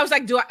know. I was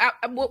like,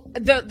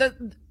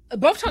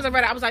 both times I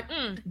read it, I was like,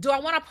 do I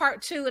want a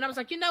part 2? And I was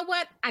like, you know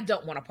what? I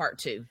don't want a part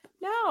 2.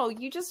 No,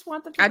 you just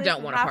want them to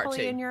live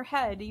happily in your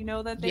head. You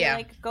know that they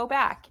like go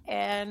back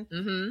and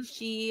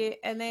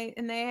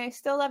they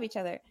still love each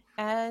other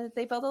and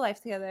they build a life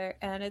together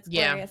and it's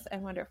glorious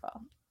and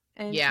wonderful.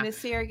 And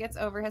Nasir gets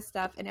over his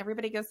stuff and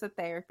everybody goes to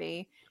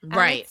therapy. And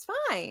it's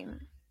fine.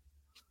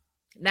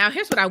 Now,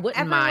 here's what I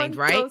wouldn't mind,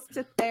 right? Goes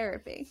to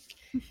therapy.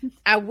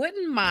 I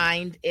wouldn't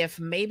mind if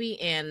maybe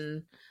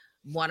in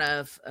one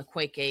of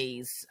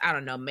Akweke's, I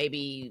don't know,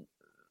 maybe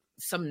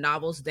some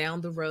novels down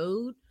the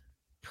road,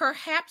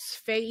 perhaps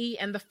Faye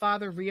and the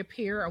father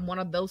reappear in one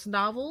of those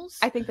novels.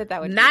 I think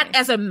that would not be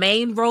nice. As a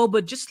main role,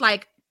 but just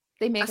like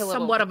they make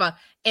somewhat of a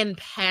in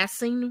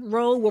passing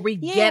role where we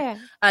get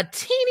a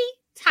teeny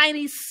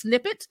tiny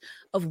snippet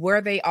of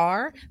where they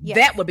are.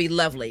 That would be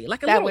lovely,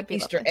 like a little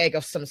Easter egg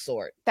of some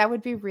sort. That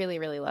would be really,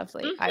 really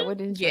lovely. Mm-hmm. I would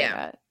enjoy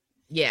that.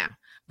 Yeah,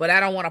 but I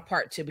don't want a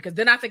part 2 because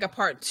then I think a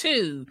part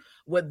 2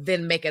 would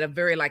then make it a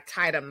very like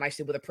tied up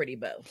nicely with a pretty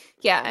bow.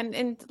 Yeah,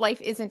 and life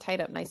isn't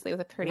tied up nicely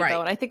with a pretty bow.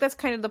 And I think that's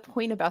kind of the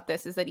point about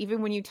this is that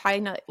even when you tie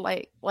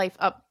life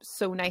up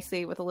so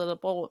nicely with a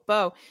little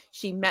bow,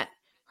 she met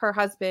her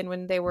husband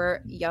when they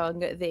were young.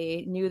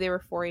 They knew they were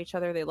for each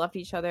other. They loved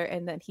each other.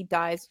 And then he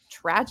dies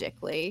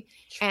tragically.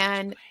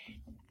 And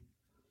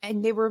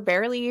they were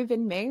barely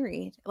even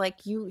married. Like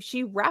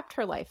she wrapped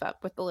her life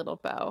up with the little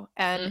bow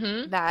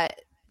and that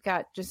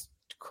got just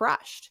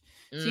crushed.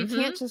 So you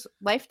can't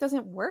life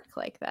doesn't work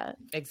like that.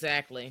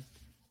 Exactly.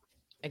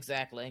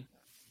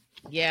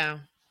 Yeah.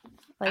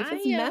 Life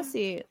is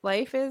messy.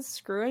 Life is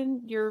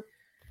screwing your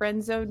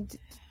friend's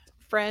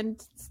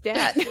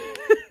dad.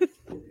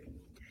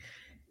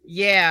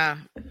 Yeah.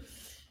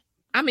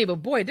 I mean, but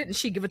boy, didn't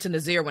she give it to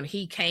Nasir when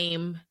he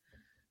came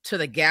to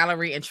the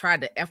gallery and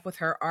tried to F with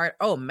her art?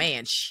 Oh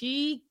man,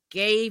 she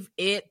gave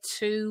it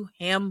to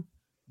him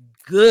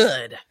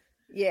good.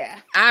 Yeah.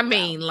 I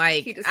mean,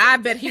 like, I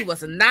bet he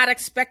was not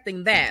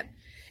expecting that.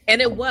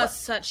 And it was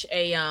such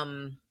a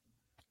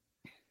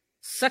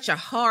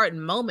hard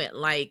moment.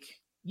 Like,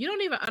 you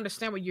don't even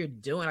understand what you're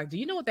doing. Like, do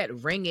you know what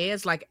that ring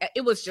is? Like,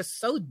 it was just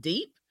so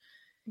deep.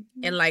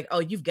 Mm-hmm. And like, oh,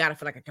 you've got to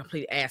feel like a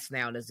complete ass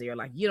now, Nasir.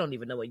 Like, you don't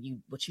even know what you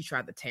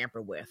tried to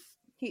tamper with.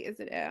 He is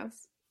an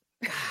ass.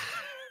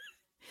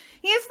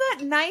 He is that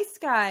nice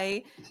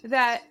guy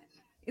that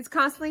is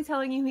constantly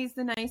telling you he's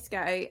the nice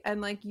guy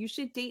and like you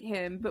should date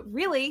him, but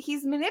really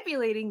he's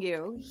manipulating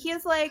you. He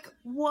is like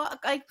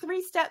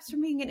 3 steps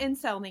from being an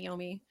incel,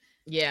 Naomi.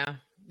 Yeah.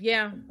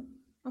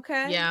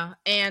 Okay. Yeah,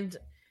 and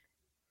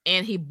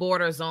he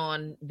borders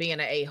on being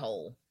an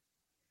a-hole.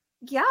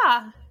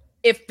 Yeah.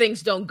 If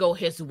things don't go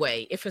his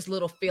way, if his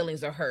little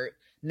feelings are hurt,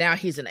 now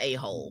he's an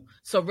a-hole.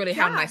 So really,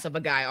 how nice of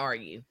a guy are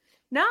you?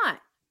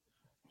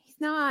 He's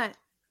not.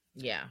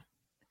 Yeah.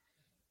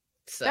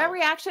 So. That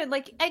reaction,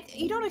 like,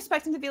 you don't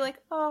expect him to be like,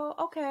 oh,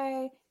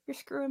 okay, you're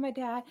screwing my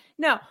dad.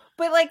 No,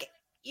 but like,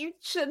 you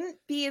shouldn't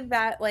be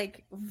that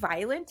like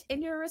violent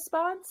in your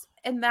response,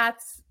 and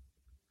that's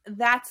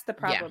the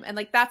problem. And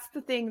like, that's the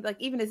thing. Like,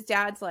 even his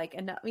dad's like,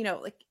 and you know,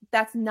 like,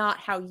 that's not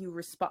how you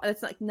respond.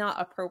 It's like not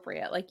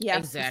appropriate. Like,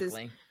 yes, This is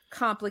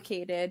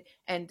complicated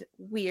and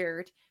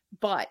weird,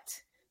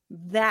 but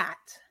that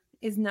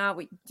is not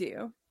what you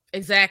do.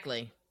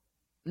 Exactly.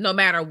 No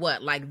matter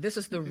what, like, this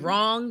is the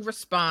wrong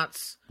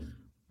response.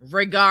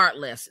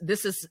 Regardless,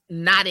 this is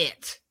not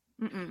it.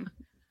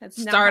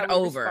 That's Start not how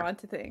we over. Respond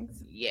to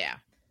things. Yeah.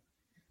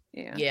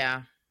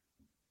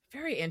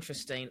 Very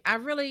interesting. I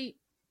really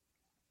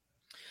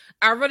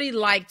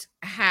liked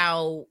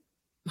how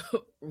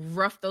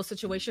rough those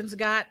situations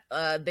got.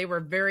 They were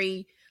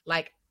very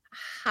like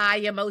high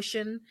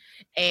emotion,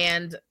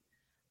 and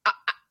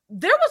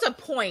there was a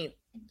point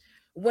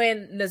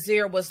when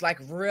Nasir was like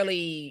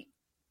really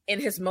in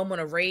his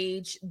moment of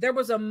rage. There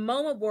was a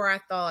moment where I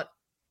thought,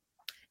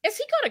 is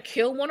he going to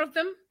kill one of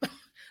them?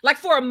 Like,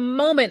 for a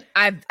moment,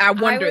 I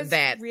wondered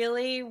that. I was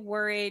really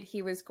worried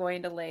he was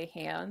going to lay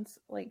hands,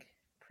 like,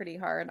 pretty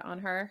hard on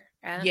her.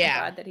 And I'm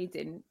glad that he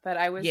didn't. But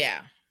I was...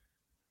 Yeah.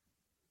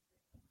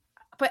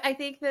 But I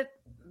think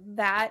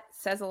that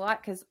says a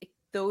lot, because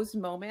those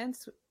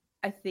moments,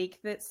 I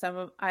think that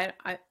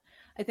I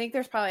think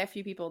there's probably a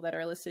few people that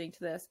are listening to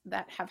this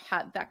that have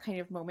had that kind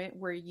of moment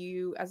where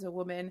you, as a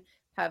woman,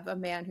 have a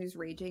man who's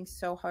raging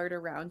so hard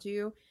around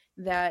you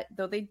that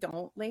though they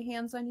don't lay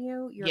hands on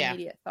you, your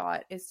immediate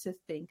thought is to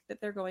think that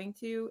they're going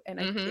to. And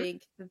I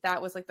think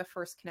that was like the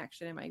first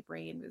connection in my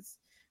brain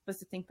was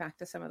to think back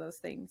to some of those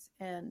things.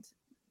 And,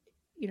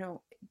 you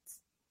know,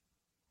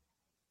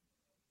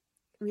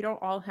 we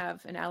don't all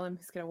have an Alim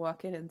who's going to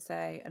walk in and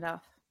say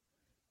enough.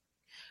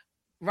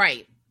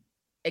 Right.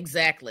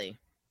 Exactly.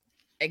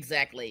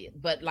 Exactly.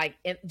 But like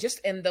just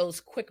in those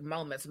quick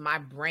moments, my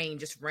brain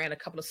just ran a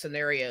couple of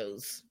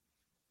scenarios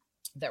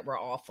that were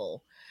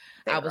awful.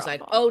 I was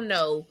like, oh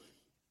no,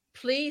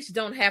 please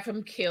don't have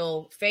him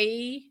kill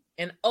Faye.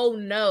 And oh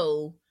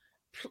no,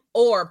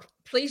 or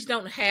please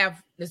don't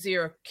have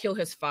Nazir kill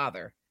his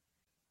father.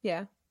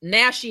 Yeah.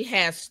 Now she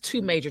has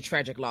two major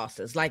tragic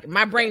losses. Like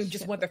my brain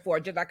just went there for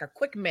just like a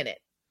quick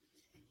minute.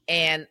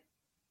 And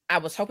I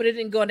was hoping it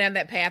didn't go down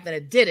that path, and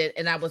it did it.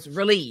 And I was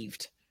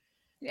relieved.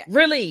 Yeah.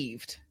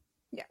 Relieved.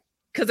 Yeah.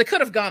 Because it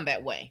could have gone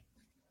that way.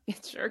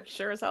 It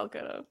sure as hell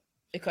could have.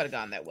 It could have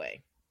gone that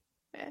way.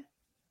 Yeah.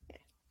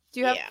 Do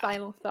you have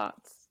final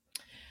thoughts?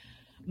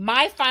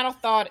 My final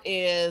thought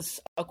is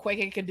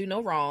Okweke can do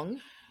no wrong.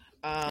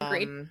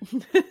 Agreed.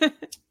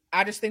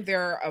 I just think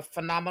they're a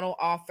phenomenal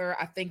author.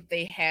 I think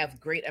they have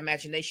great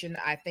imagination.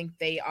 I think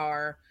they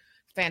are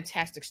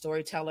fantastic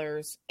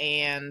storytellers,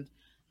 and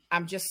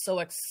I'm just so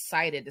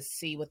excited to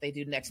see what they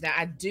do next. Now,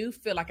 I do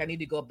feel like I need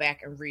to go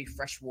back and read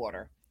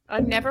Freshwater.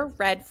 I've never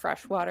read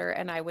Freshwater,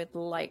 and I would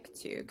like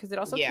to, because it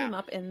also came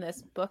up in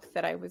this book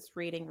that I was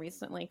reading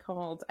recently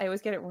called, I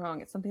always get it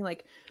wrong, it's something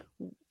like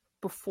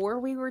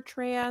Before We Were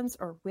Trans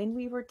or When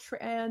We Were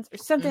Trans or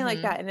something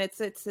like that. And it's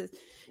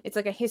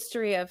like a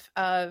history of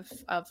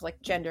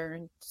like gender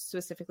and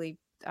specifically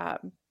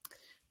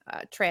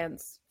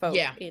trans folk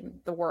in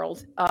the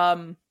world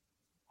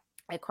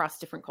across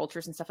different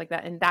cultures and stuff like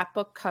that. And that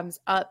book comes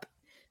up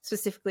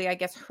specifically, I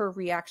guess, her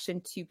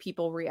reaction to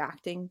people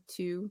reacting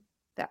to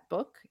that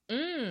book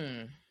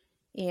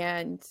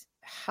and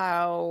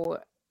how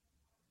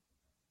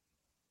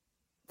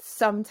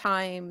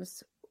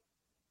sometimes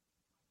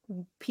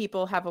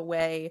people have a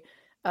way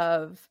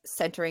of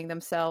centering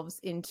themselves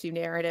into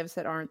narratives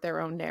that aren't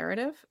their own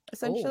narrative,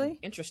 essentially.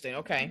 Interesting.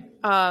 Okay.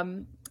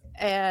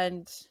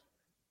 And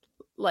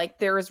like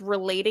there is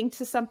relating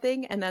to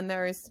something, and then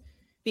there's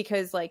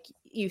because like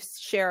you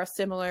share a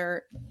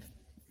similar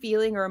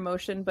feeling or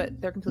emotion,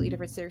 but they're completely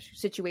different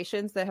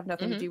situations that have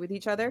nothing to do with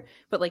each other.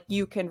 But like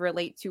you can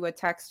relate to a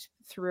text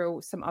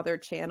through some other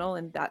channel,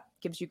 and that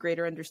gives you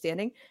greater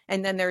understanding.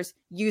 And then there's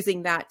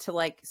using that to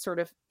like sort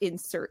of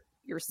insert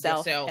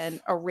yourself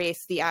and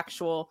erase the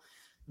actual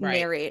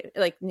narrate,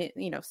 like,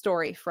 you know,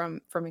 story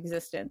from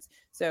existence.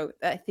 So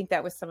I think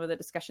that was some of the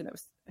discussion that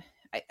was,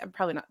 I'm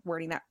probably not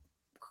wording that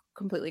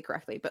completely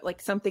correctly, but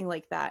like something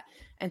like that.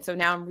 And so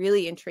now I'm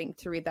really intrigued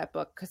to read that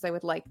book because I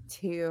would like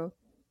to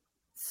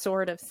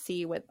sort of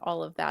see what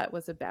all of that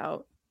was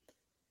about.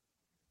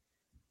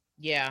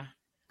 Yeah.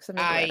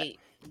 I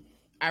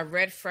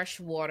read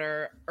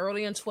Freshwater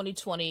early in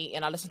 2020,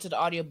 and I listened to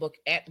the audiobook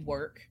at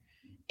work,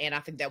 and I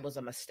think that was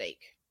a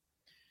mistake.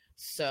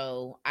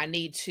 So I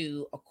need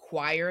to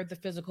acquire the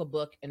physical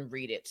book and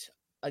read it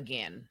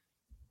again.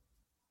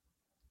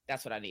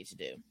 That's what I need to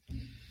do.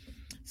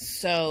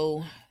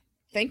 So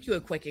thank you,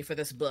 Okweke, for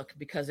this book,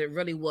 because it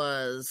really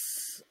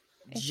was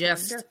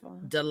just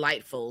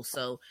delightful.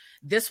 So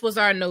this was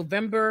our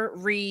November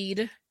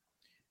read.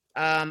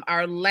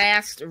 Our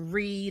last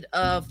read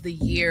of the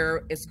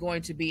year is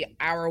going to be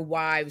Our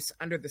Wives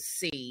Under the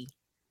Sea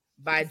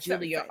by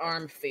Julia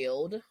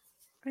Armfield.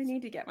 I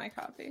need to get my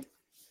copy.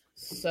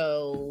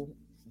 So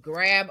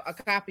grab a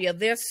copy of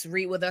this,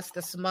 read with us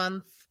this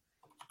month.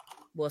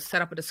 We'll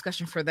set up a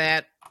discussion for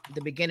that at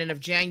the beginning of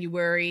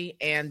January,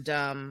 and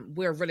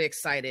we're really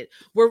excited.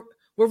 We're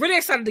really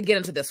excited to get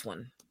into this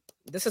one.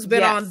 This has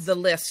been on the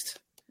list,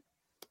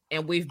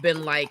 and we've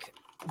been like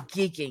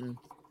geeking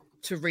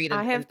to read it.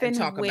 I have been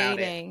talk about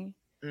it.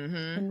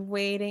 And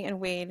waiting to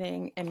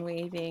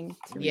read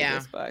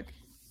this book.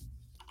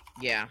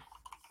 Yeah.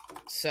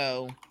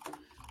 So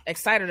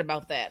excited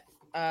about that.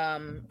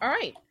 All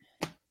right.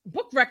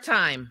 Book rec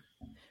time.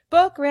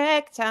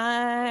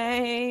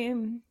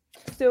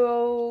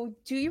 So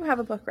do you have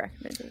a book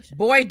recommendation?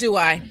 Boy, do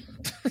I.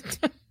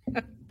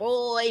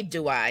 Boy,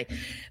 do I.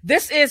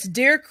 This is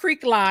Deer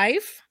Creek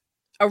Live,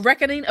 A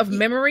Reckoning of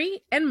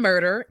Memory and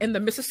Murder in the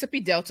Mississippi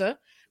Delta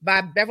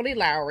by Beverly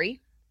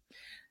Lowry.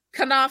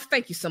 Knopf,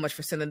 thank you so much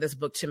for sending this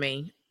book to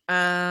me.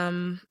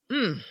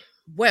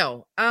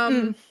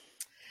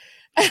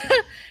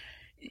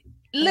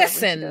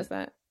 Listen,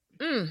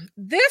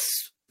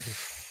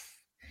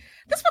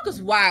 this book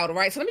is wild,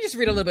 right? So let me just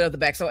read a little bit of the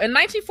back. So in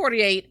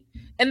 1948,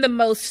 in the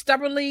most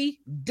stubbornly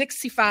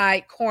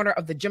Dixified corner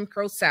of the Jim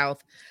Crow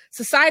South,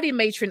 society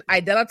matron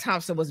Idella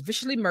Thompson was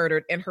viciously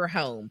murdered in her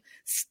home,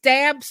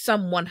 stabbed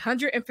some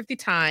 150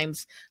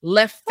 times,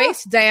 left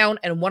face down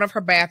in one of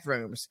her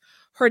bathrooms.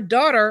 Her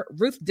daughter,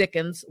 Ruth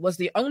Dickens, was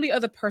the only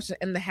other person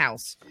in the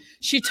house.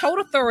 She told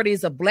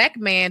authorities a black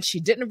man she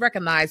didn't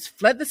recognize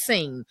fled the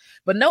scene,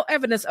 but no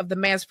evidence of the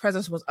man's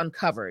presence was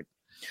uncovered.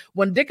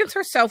 When Dickens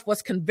herself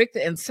was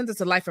convicted and sentenced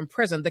to life in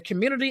prison, the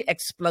community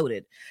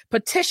exploded.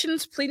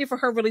 Petitions pleading for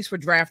her release were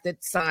drafted,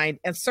 signed,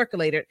 and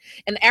circulated,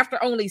 and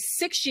after only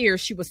 6 years,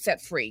 she was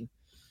set free.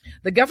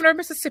 The governor of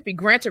Mississippi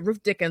granted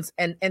Ruth Dickens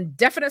an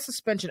indefinite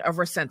suspension of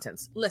her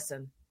sentence.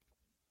 Listen.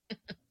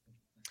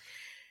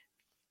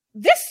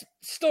 This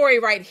story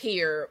right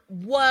here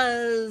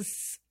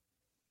was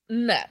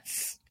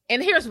nuts.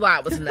 And here's why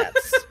it was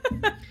nuts.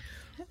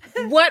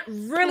 What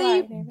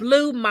really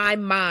blew my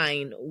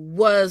mind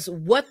was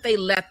what they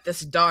let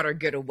this daughter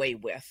get away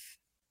with.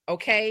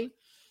 Okay?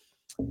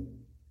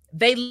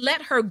 They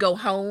let her go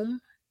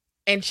home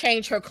and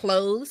change her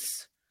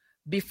clothes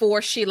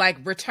before she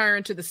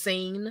returned to the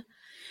scene.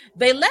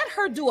 They let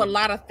her do a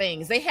lot of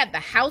things. They had the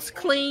house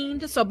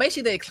cleaned. So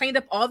basically they cleaned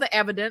up all the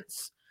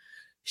evidence.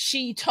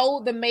 She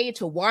told the maid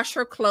to wash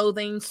her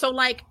clothing. So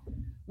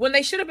when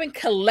they should have been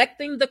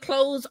collecting the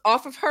clothes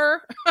off of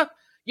her,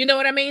 you know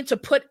what I mean, to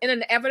put in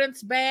an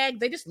evidence bag,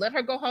 they just let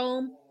her go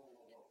home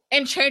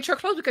and change her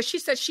clothes because she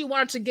said she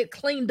wanted to get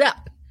cleaned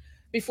up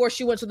before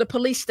she went to the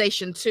police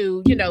station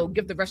to,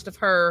 give the rest of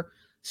her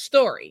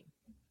story.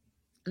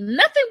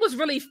 Nothing was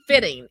really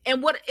fitting.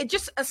 And it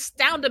just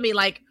astounded me,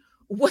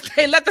 what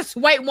they let this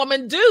white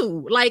woman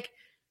do.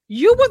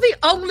 You were the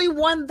only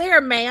one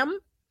there, ma'am.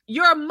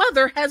 Your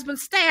mother has been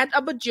stabbed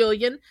a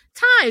bajillion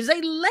times.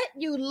 They let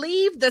you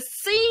leave the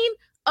scene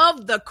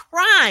of the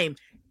crime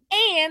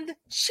and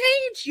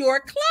change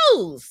your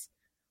clothes.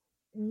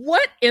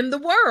 What in the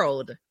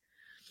world?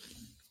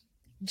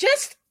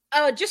 Just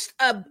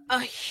a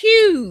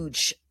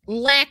huge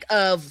lack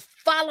of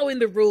following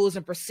the rules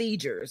and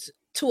procedures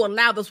to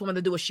allow this woman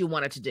to do what she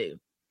wanted to do.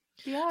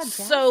 The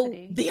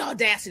audacity. The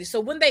audacity. So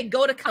when they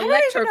go to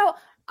collect her, I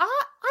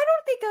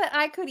don't think that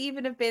I could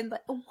even have been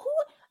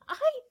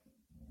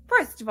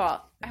First of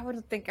all, I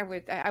wouldn't think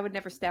I would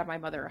never stab my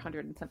mother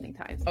 100 and something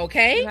times.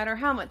 Okay. No matter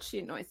how much she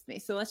annoys me.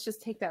 So let's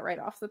just take that right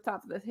off the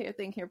top of the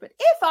thing here. But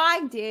if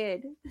I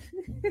did,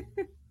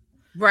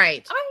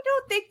 right. I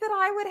don't think that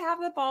I would have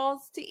the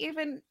balls to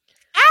even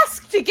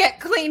ask to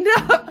get cleaned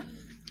up.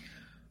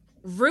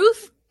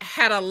 Ruth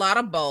had a lot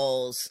of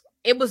balls.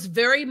 It was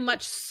very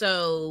much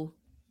so.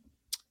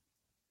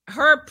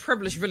 Her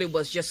privilege really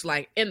was just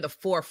in the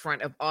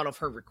forefront of all of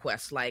her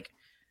requests.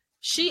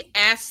 She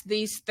asked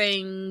these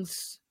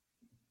things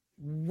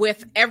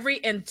with every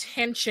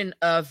intention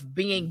of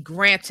being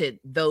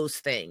granted those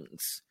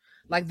things.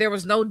 There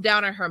was no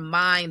doubt in her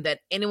mind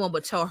that anyone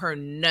would tell her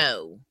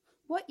no.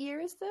 What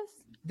year is this?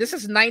 This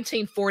is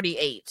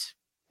 1948.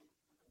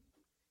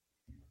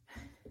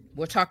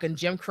 We're talking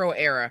Jim Crow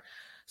era.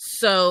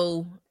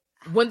 So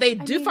when they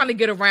finally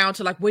get around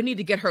to we need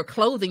to get her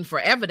clothing for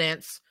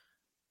evidence,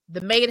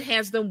 the maid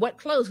hands them wet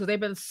clothes because they've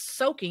been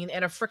soaking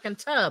in a freaking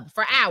tub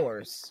for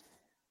hours.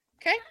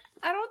 Okay.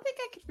 I don't think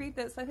I could read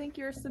this. I think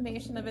your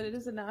summation of it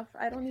is enough.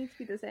 I don't need to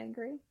be this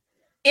angry.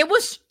 It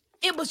was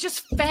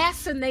just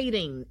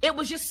fascinating. It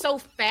was just so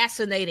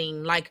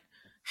fascinating,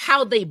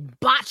 how they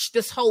botched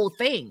this whole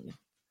thing.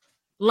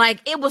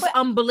 It was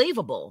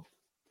unbelievable.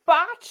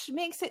 Botch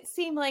makes it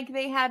seem like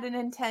they had an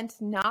intent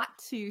not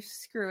to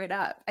screw it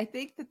up. I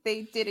think that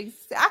they did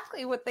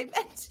exactly what they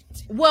meant to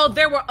do. Well,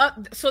 there were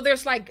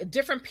there's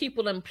different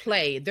people in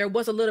play. There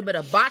was a little bit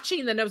of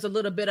botching, then there was a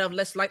little bit of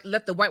let's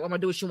let the white woman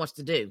do what she wants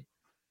to do.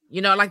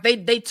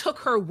 They took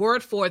her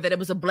word for it that it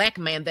was a black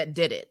man that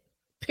did it.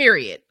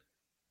 Period.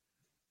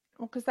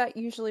 Well, because that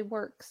usually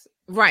works.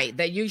 Right,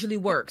 that usually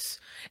works.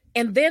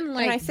 And then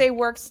when I say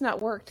works, not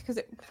worked, because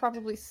it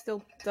probably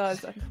still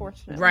does,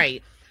 unfortunately.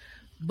 Right.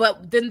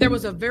 But then there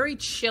was a very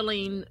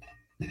chilling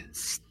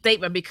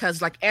statement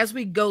because as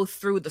we go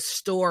through the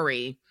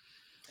story,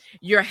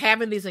 you're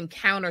having these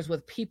encounters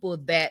with people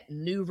that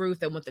knew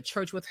Ruth and went to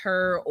church with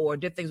her or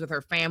did things with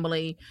her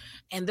family.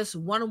 And this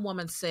one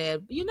woman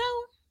said,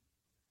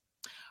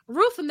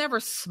 Ruth never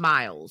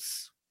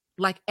smiles,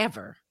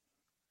 ever.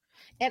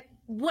 And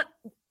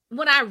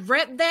when I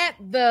read that,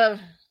 the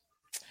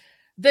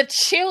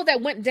chill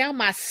that went down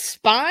my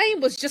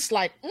spine was just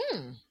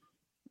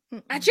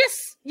I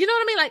just, you know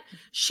what I mean?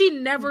 She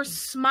never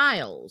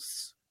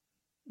smiles.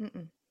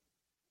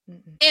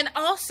 And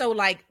also,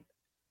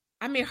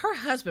 her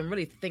husband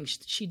really thinks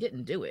she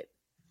didn't do it.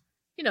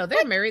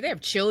 They're married, they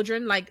have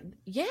children.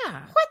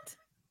 Yeah. What?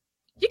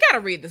 You got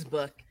to read this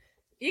book.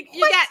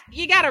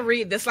 You got to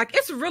read this.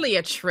 It's really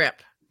a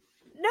trip.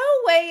 No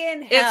way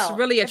in hell. It's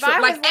really a trip. If I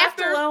was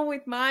left alone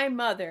with my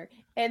mother,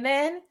 and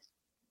then,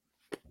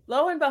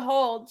 lo and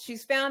behold,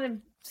 she's found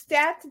and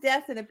stabbed to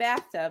death in a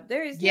bathtub.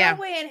 There is no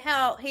way in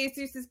hell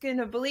Jesus is going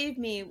to believe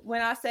me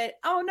when I said,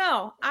 "Oh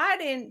no, I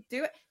didn't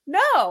do it."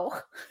 No.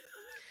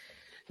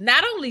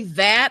 Not only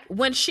that,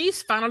 when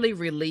she's finally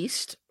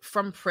released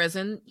from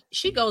prison,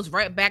 she goes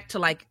right back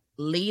to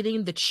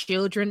leading the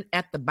children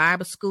at the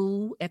Bible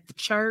school, at the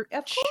church.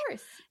 Of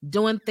course.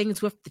 Doing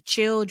things with the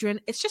children.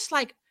 It's just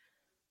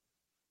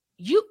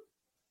you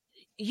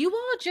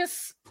all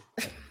just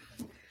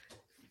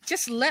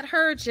let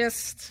her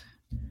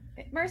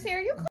Mercy, are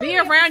you be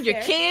around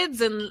your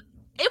kids? And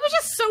it was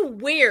just so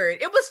weird.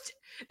 This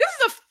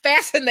is a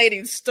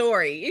fascinating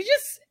story.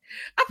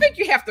 I think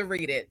you have to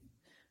read it.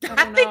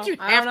 I think you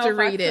have to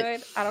read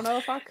it. I don't know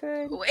if I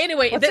could. Well,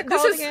 anyway,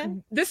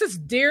 this is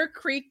Deer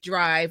Creek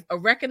Drive, A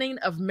Reckoning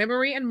of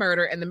Memory and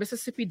Murder in the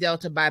Mississippi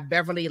Delta by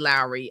Beverly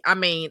Lowry. I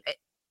mean,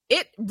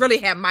 it really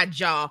had my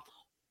jaw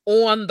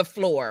on the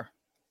floor.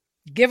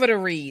 Give it a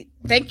read.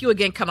 Thank you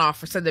again, Kanal,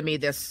 for sending me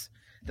this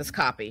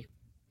copy.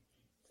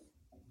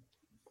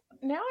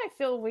 now I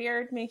feel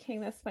weird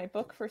making this my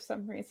book for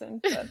some reason,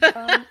 but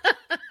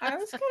I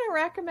was going to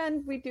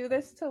recommend we do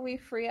this till we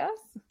free us.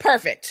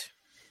 Perfect.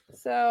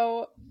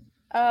 So,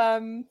 yeah.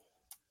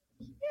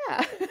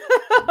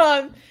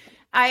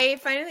 I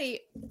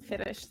finally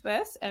finished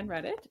this and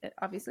read it,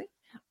 obviously.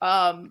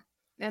 And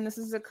this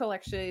is a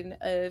collection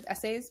of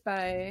essays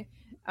by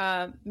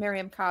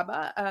Mariame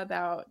Kaba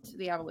about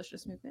the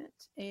abolitionist movement.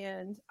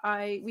 And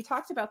we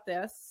talked about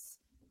this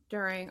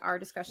during our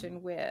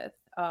discussion with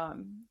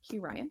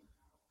Hugh Ryan,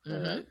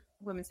 the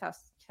Women's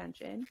House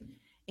Tension.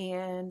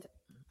 And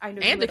I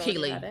know and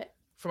Akili read it.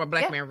 From a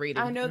Black Man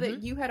Reading. I know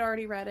that you had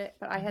already read it,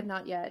 but I had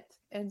not yet.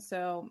 And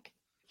so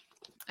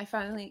I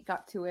finally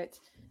got to it.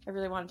 I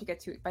really wanted to get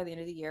to it by the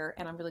end of the year,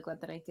 and I'm really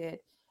glad that I did.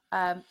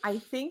 I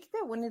think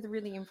that one of the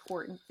really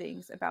important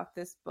things about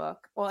this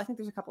book, well, I think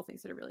there's a couple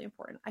things that are really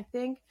important. I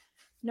think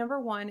number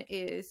one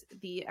is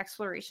the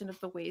exploration of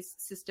the ways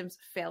systems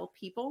fail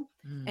people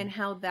and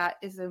how that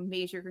is a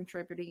major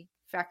contributing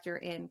factor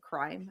in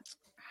crime,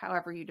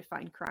 however you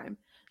define crime.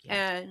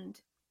 Yeah. And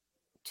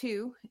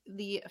two,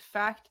 the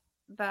fact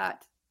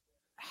that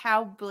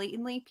how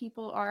blatantly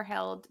people are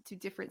held to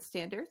different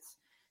standards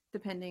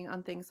depending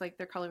on things like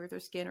their color of their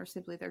skin or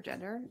simply their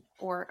gender,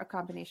 or a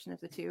combination of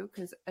the two.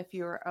 Because if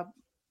you're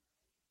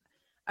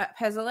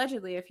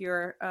if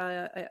you're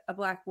a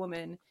Black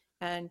woman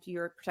and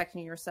you're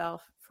protecting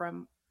yourself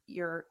from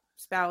your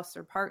spouse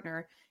or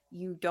partner,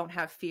 you don't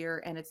have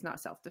fear and it's not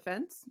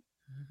self-defense.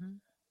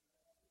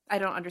 I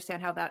don't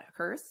understand how that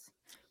occurs.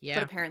 Yeah.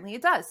 But apparently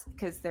it does,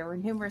 because there were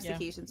numerous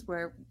occasions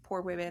where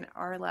poor women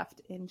are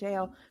left in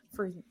jail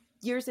for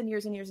years and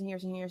years and years and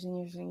years and years and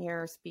years and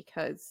years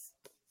because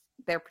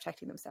they're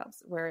protecting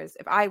themselves. Whereas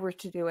if I were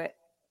to do it,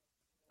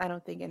 I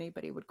don't think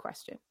anybody would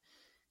question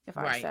if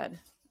I said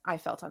I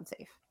felt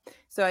unsafe.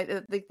 So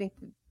I think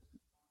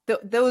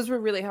those were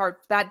really hard.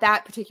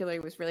 That particularly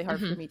was really hard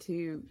for me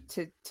to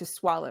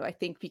swallow, I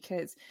think,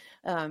 because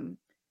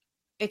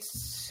it's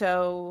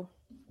so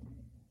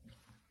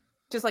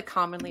just like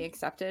commonly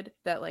accepted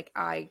that like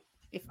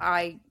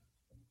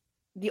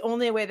the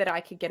only way that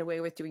I could get away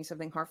with doing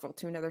something harmful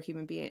to another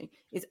human being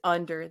is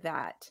under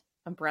that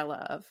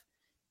umbrella of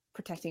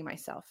protecting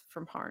myself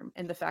from harm.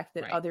 And the fact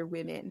that other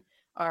women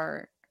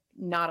are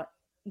not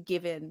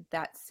given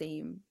that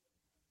same,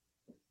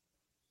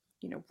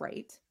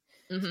 right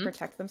to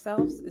protect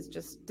themselves is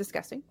just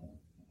disgusting.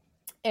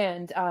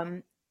 And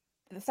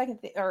the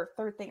second thing or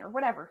third thing or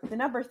whatever, the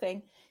number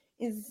thing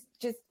is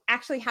just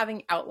actually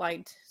having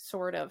outlined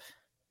sort of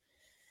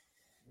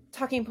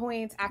talking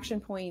points, action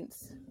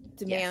points,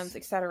 demands,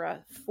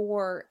 etc.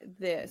 for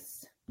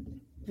this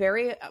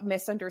very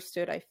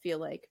misunderstood, I feel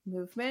like,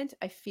 movement.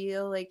 I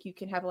feel like you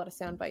can have a lot of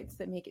sound bites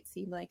that make it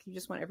seem like you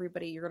just want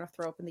everybody, you're going to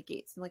throw open the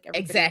gates and like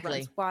everybody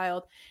runs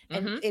wild.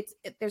 And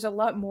there's a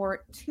lot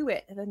more to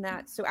it than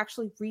that. So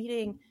actually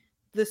reading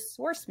the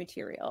source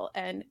material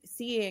and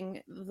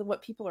seeing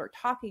what people are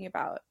talking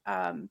about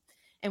and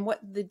what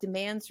the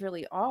demands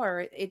really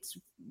are, it's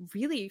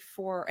really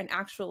for an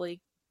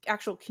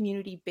actual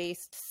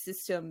community-based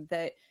system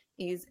that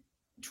is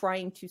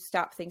trying to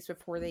stop things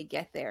before they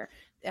get there.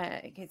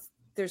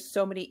 There's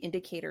so many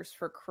indicators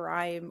for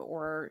crime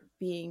or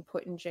being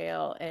put in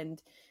jail,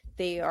 and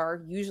they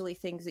are usually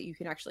things that you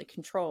can actually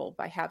control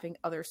by having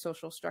other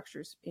social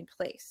structures in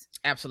place.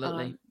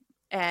 Absolutely.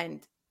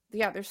 And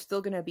yeah, there's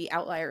still going to be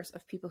outliers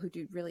of people who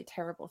do really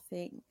terrible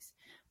things,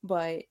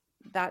 but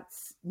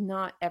that's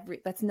not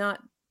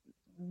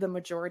the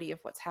majority of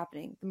what's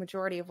happening. The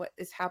majority of what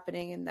is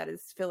happening and that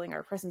is filling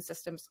our prison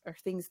systems are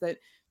things that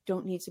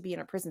don't need to be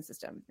in a prison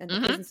system, and the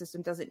prison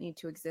system doesn't need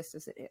to exist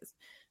as it is.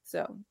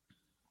 So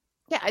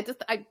yeah, I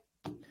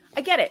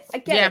get it. I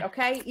get it.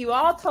 Okay. You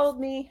all told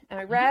me, and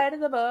I read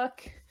the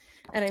book,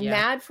 and I'm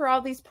mad for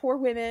all these poor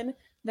women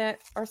that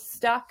are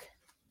stuck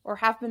or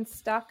have been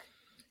stuck.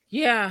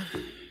 Yeah.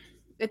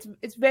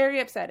 It's very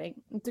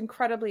upsetting. It's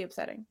incredibly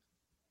upsetting.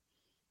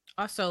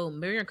 Also,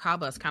 Mariame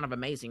Kaba is kind of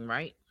amazing,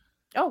 right?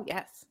 Oh,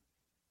 yes.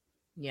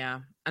 Yeah.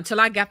 Until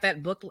I got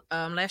that book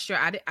last year,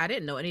 I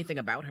didn't know anything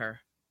about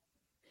her.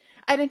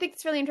 And I think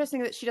it's really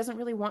interesting that she doesn't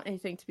really want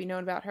anything to be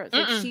known about her.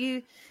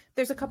 Like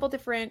there's a couple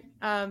different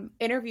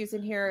interviews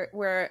in here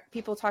where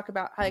people talk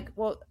about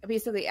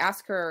basically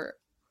ask her,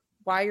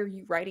 why are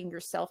you writing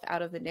yourself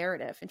out of the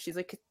narrative? And she's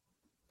like,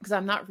 because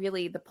I'm not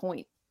really the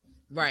point.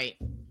 Right.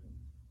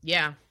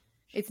 Yeah.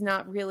 It's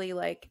not really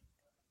like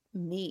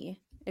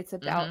me. It's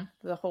about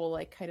the whole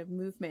like kind of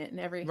movement and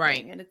everything.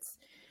 Right.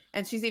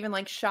 And she's even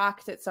like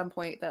shocked at some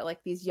point that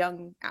like these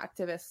young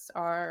activists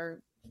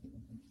are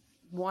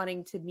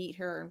wanting to meet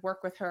her and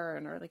work with her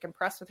and are like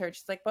impressed with her. And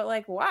she's like, but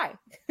like, why?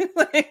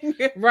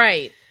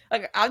 Right.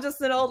 Like, I'm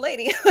just an old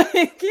lady.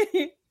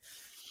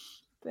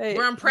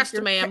 We're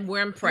impressed, ma'am.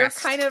 We're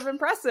impressed. You're kind of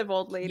impressive,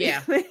 old lady.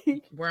 Yeah.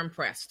 We're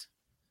impressed.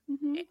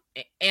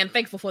 And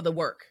thankful for the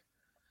work.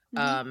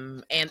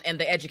 And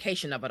the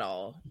education of it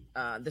all.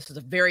 This is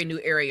a very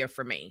new area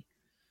for me.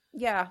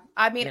 Yeah.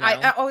 I mean,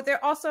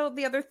 there also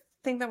the other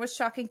thing that was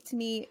shocking to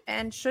me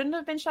and shouldn't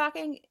have been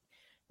shocking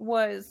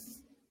was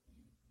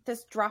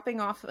this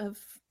dropping off of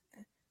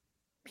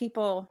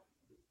people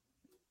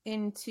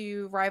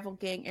into rival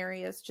gang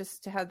areas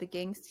just to have the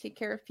gangs take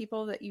care of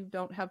people that you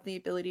don't have the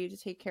ability to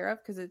take care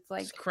of, because it's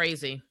like it's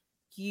crazy.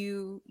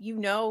 You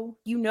know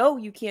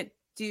you can't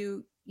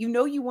do,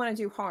 you want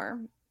to do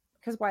harm,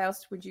 because why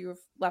else would you have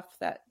left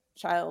that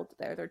child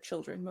there? They're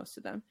children, most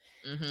of them.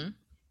 Mm-hmm.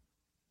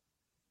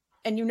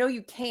 And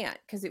you can't,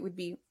 because it would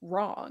be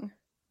wrong.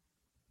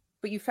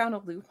 But you found a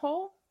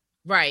loophole?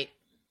 Right.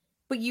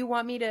 But you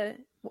want me to...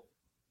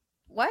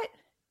 What?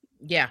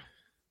 Yeah.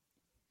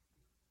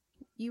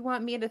 You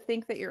want me to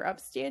think that you're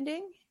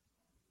upstanding?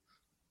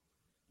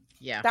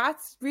 Yeah.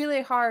 That's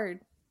really hard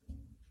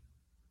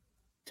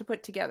to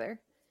put together.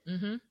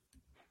 Mm-hmm.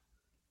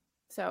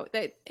 So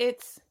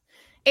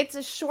it's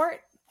a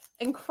short,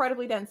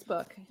 incredibly dense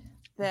book.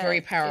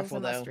 Very powerful,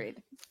 is a must though.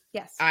 Read.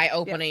 Yes.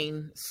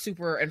 Eye-opening,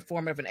 super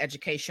informative and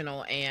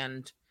educational,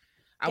 and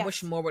I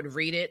wish more would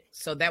read it,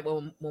 so that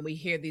when we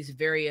hear these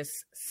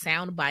various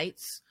sound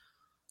bites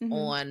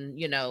on,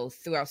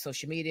 throughout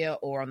social media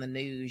or on the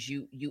news,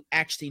 you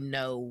actually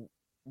know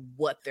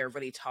what they're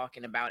really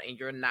talking about, and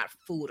you're not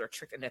fooled or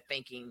tricked into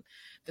thinking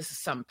this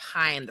is some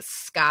pie in the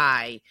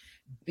sky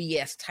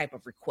BS type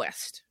of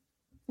request.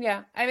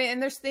 Yeah. I mean,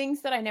 and there's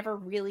things that I never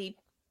really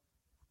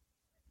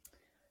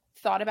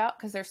thought about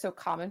because they're so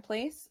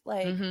commonplace.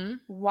 Like,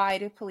 why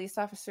do police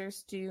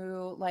officers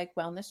do like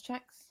wellness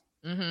checks?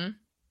 Mm-hmm.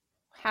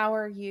 How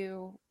are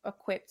you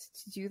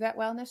equipped to do that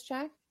wellness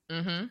check?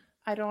 Mm-hmm.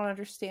 I don't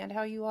understand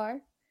how you are.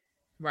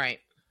 Right.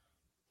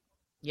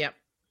 Yep.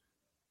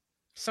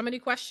 So many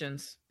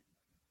questions.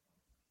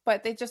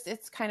 But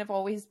it's kind of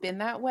always been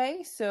that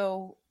way.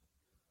 So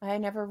I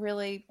never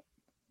really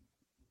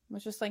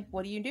was just like,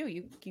 what do?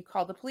 You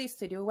call the police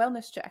to do a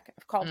wellness check.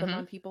 I've called them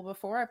on people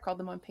before. I've called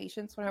them on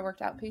patients when I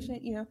worked outpatient,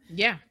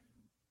 Yeah.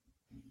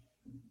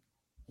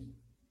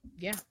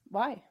 Yeah.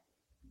 Why?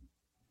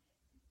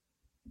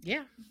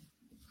 Yeah.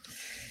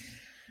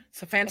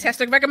 It's a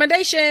fantastic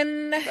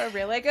recommendation. It's a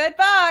really good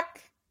book.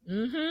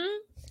 Mm-hmm.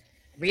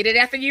 Read it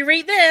after you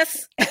read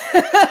this.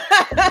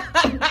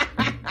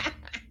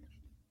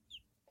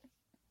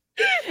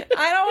 I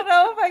don't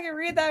know if I can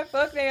read that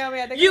book,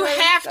 Naomi. I think you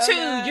have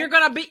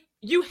to.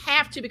 You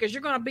have to, because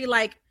you're gonna be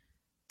like,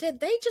 did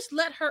they just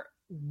let her?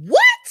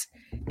 What?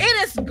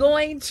 It is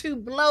going to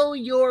blow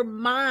your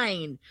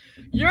mind.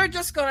 You're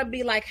just gonna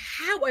be like,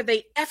 how are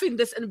they effing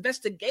this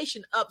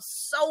investigation up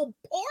so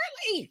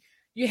poorly?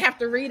 You have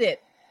to read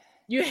it.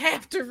 You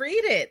have to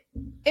read it.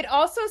 It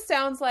also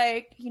sounds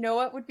like,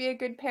 what would be a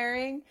good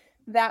pairing?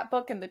 That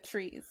book and The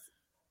Trees.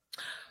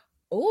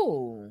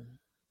 Oh.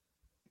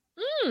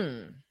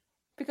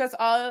 Because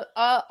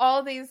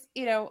all these,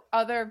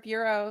 other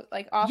bureau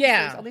like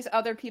officers, all these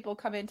other people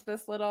come into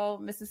this little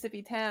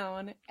Mississippi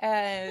town,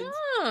 and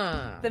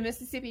the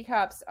Mississippi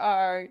cops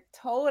are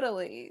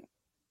totally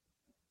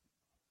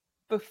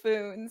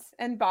buffoons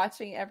and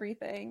botching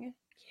everything.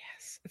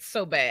 Yes, it's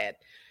so bad.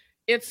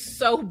 It's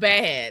so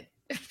bad.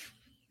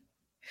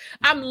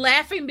 I'm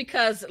laughing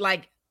because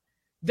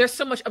there's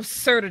so much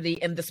absurdity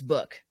in this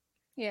book.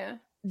 Yeah.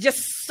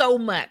 Just so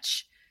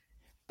much.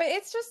 But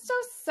it's just so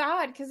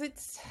sad because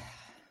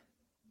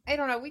I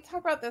don't know. We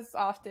talk about this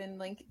often.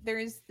 Like,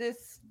 there's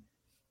this,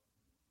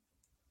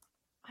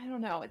 I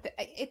don't know.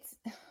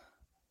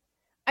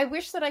 I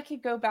wish that I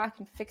could go back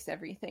and fix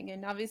everything.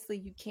 And obviously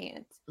you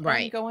can't.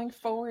 Right. And going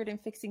forward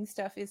and fixing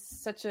stuff is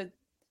such a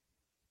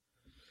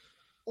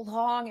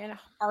long and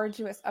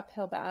arduous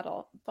uphill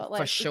battle. But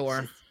for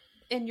sure.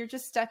 And you're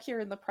just stuck here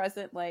in the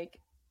present,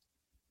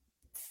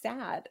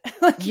 sad.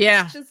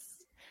 Yeah. It's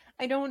just,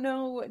 I don't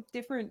know a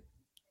different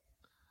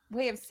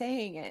way of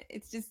saying it.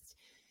 It's just,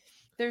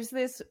 there's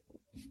this,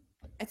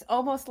 it's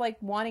almost like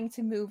wanting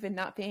to move and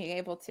not being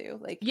able to.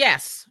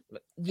 Yes,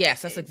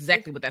 that's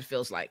exactly what that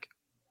feels like.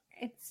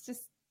 It's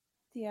just,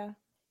 yeah.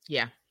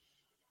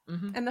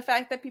 Mm-hmm. And the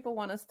fact that people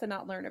want us to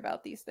not learn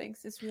about these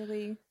things is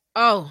really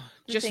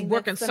just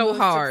working so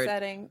hard.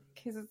 Upsetting,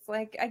 because it's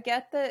like, I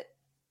get that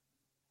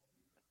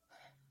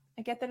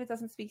it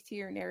doesn't speak to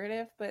your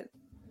narrative, but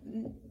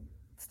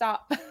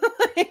stop.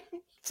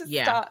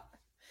 Stop.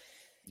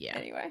 Yeah.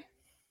 Anyway.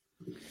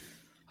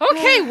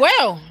 Okay,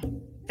 well,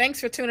 thanks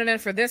for tuning in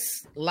for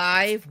this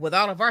live with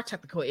all of our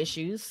technical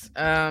issues.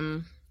 Yeah.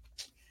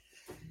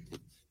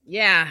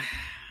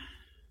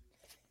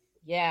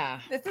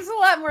 This is a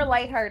lot more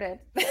lighthearted.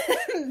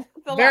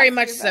 Very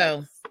much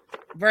so.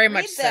 Very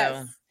much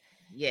so.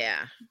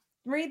 Yeah.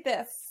 Read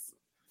this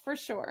for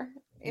sure.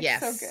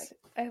 It's so good.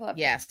 I loved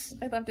it.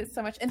 I loved it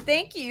so much. And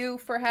thank you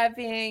for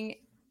having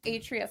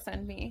Atria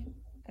send me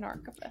an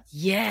arc of this.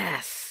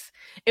 Yes.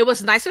 It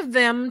was nice of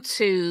them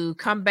to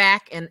come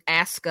back and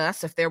ask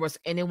us if there was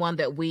anyone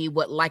that we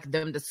would like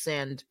them to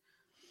send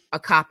a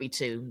copy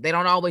to. They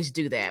don't always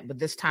do that, but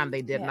this time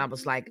they did. Yeah. And I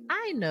was like,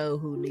 I know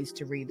who needs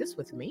to read this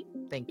with me.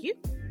 Thank you.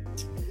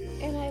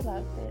 And I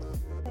loved it.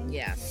 Thank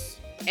you.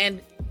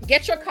 And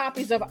get your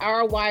copies of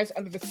Our Wives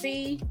Under the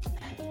Sea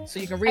so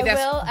you can read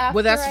that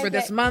with us for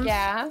this month.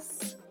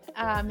 Yes.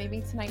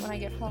 Maybe tonight when I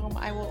get home,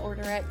 I will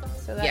order it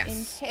so that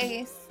in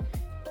case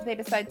they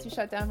decide to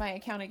shut down my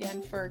account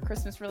again for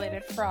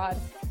Christmas-related fraud,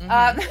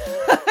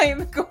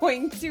 I'm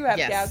going to have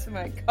gas in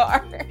my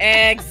car.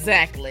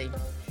 Exactly.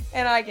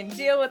 And I can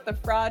deal with the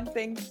fraud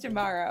things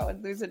tomorrow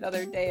and lose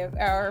another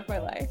hour of my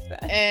life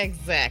then.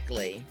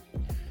 Exactly.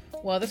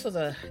 Well, this was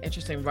an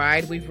interesting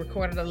ride. We've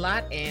recorded a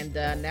lot, and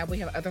now we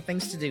have other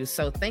things to do.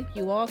 So thank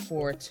you all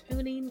for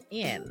tuning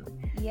in.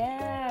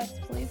 Yes,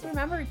 please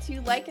remember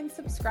to like and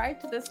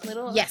subscribe to this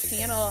little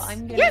channel.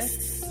 I'm going to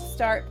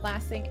start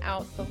blasting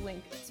out the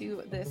link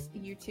to this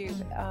YouTube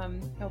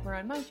over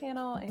on my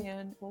channel,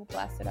 and we'll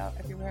blast it out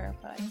everywhere.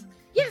 But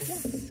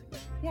yes.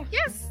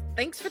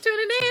 Thanks for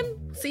tuning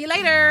in. See you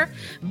later.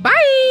 Bye.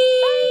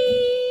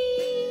 Bye.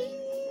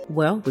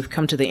 Well, we've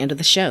come to the end of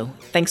the show.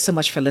 Thanks so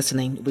much for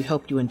listening. We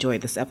hope you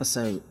enjoyed this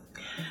episode.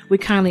 We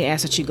kindly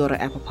ask that you go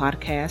to Apple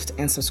Podcast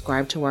and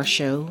subscribe to our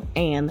show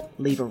and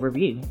leave a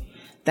review.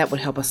 That would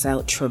help us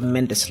out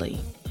tremendously.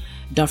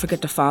 Don't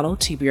forget to follow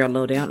TBR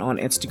Lowdown on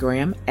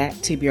Instagram at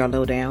TBR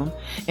Lowdown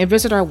and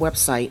visit our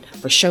website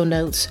for show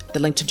notes, the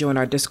link to join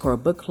our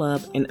Discord book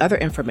club, and other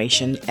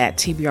information at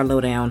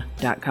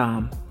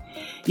tbrlowdown.com.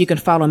 You can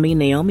follow me,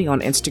 Naomi, on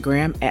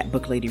Instagram at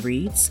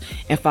BookLadyReads,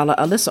 and follow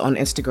Alyssa on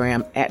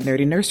Instagram at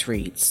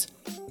NerdyNurseReads.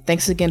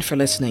 Thanks again for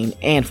listening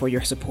and for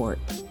your support.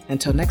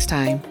 Until next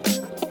time.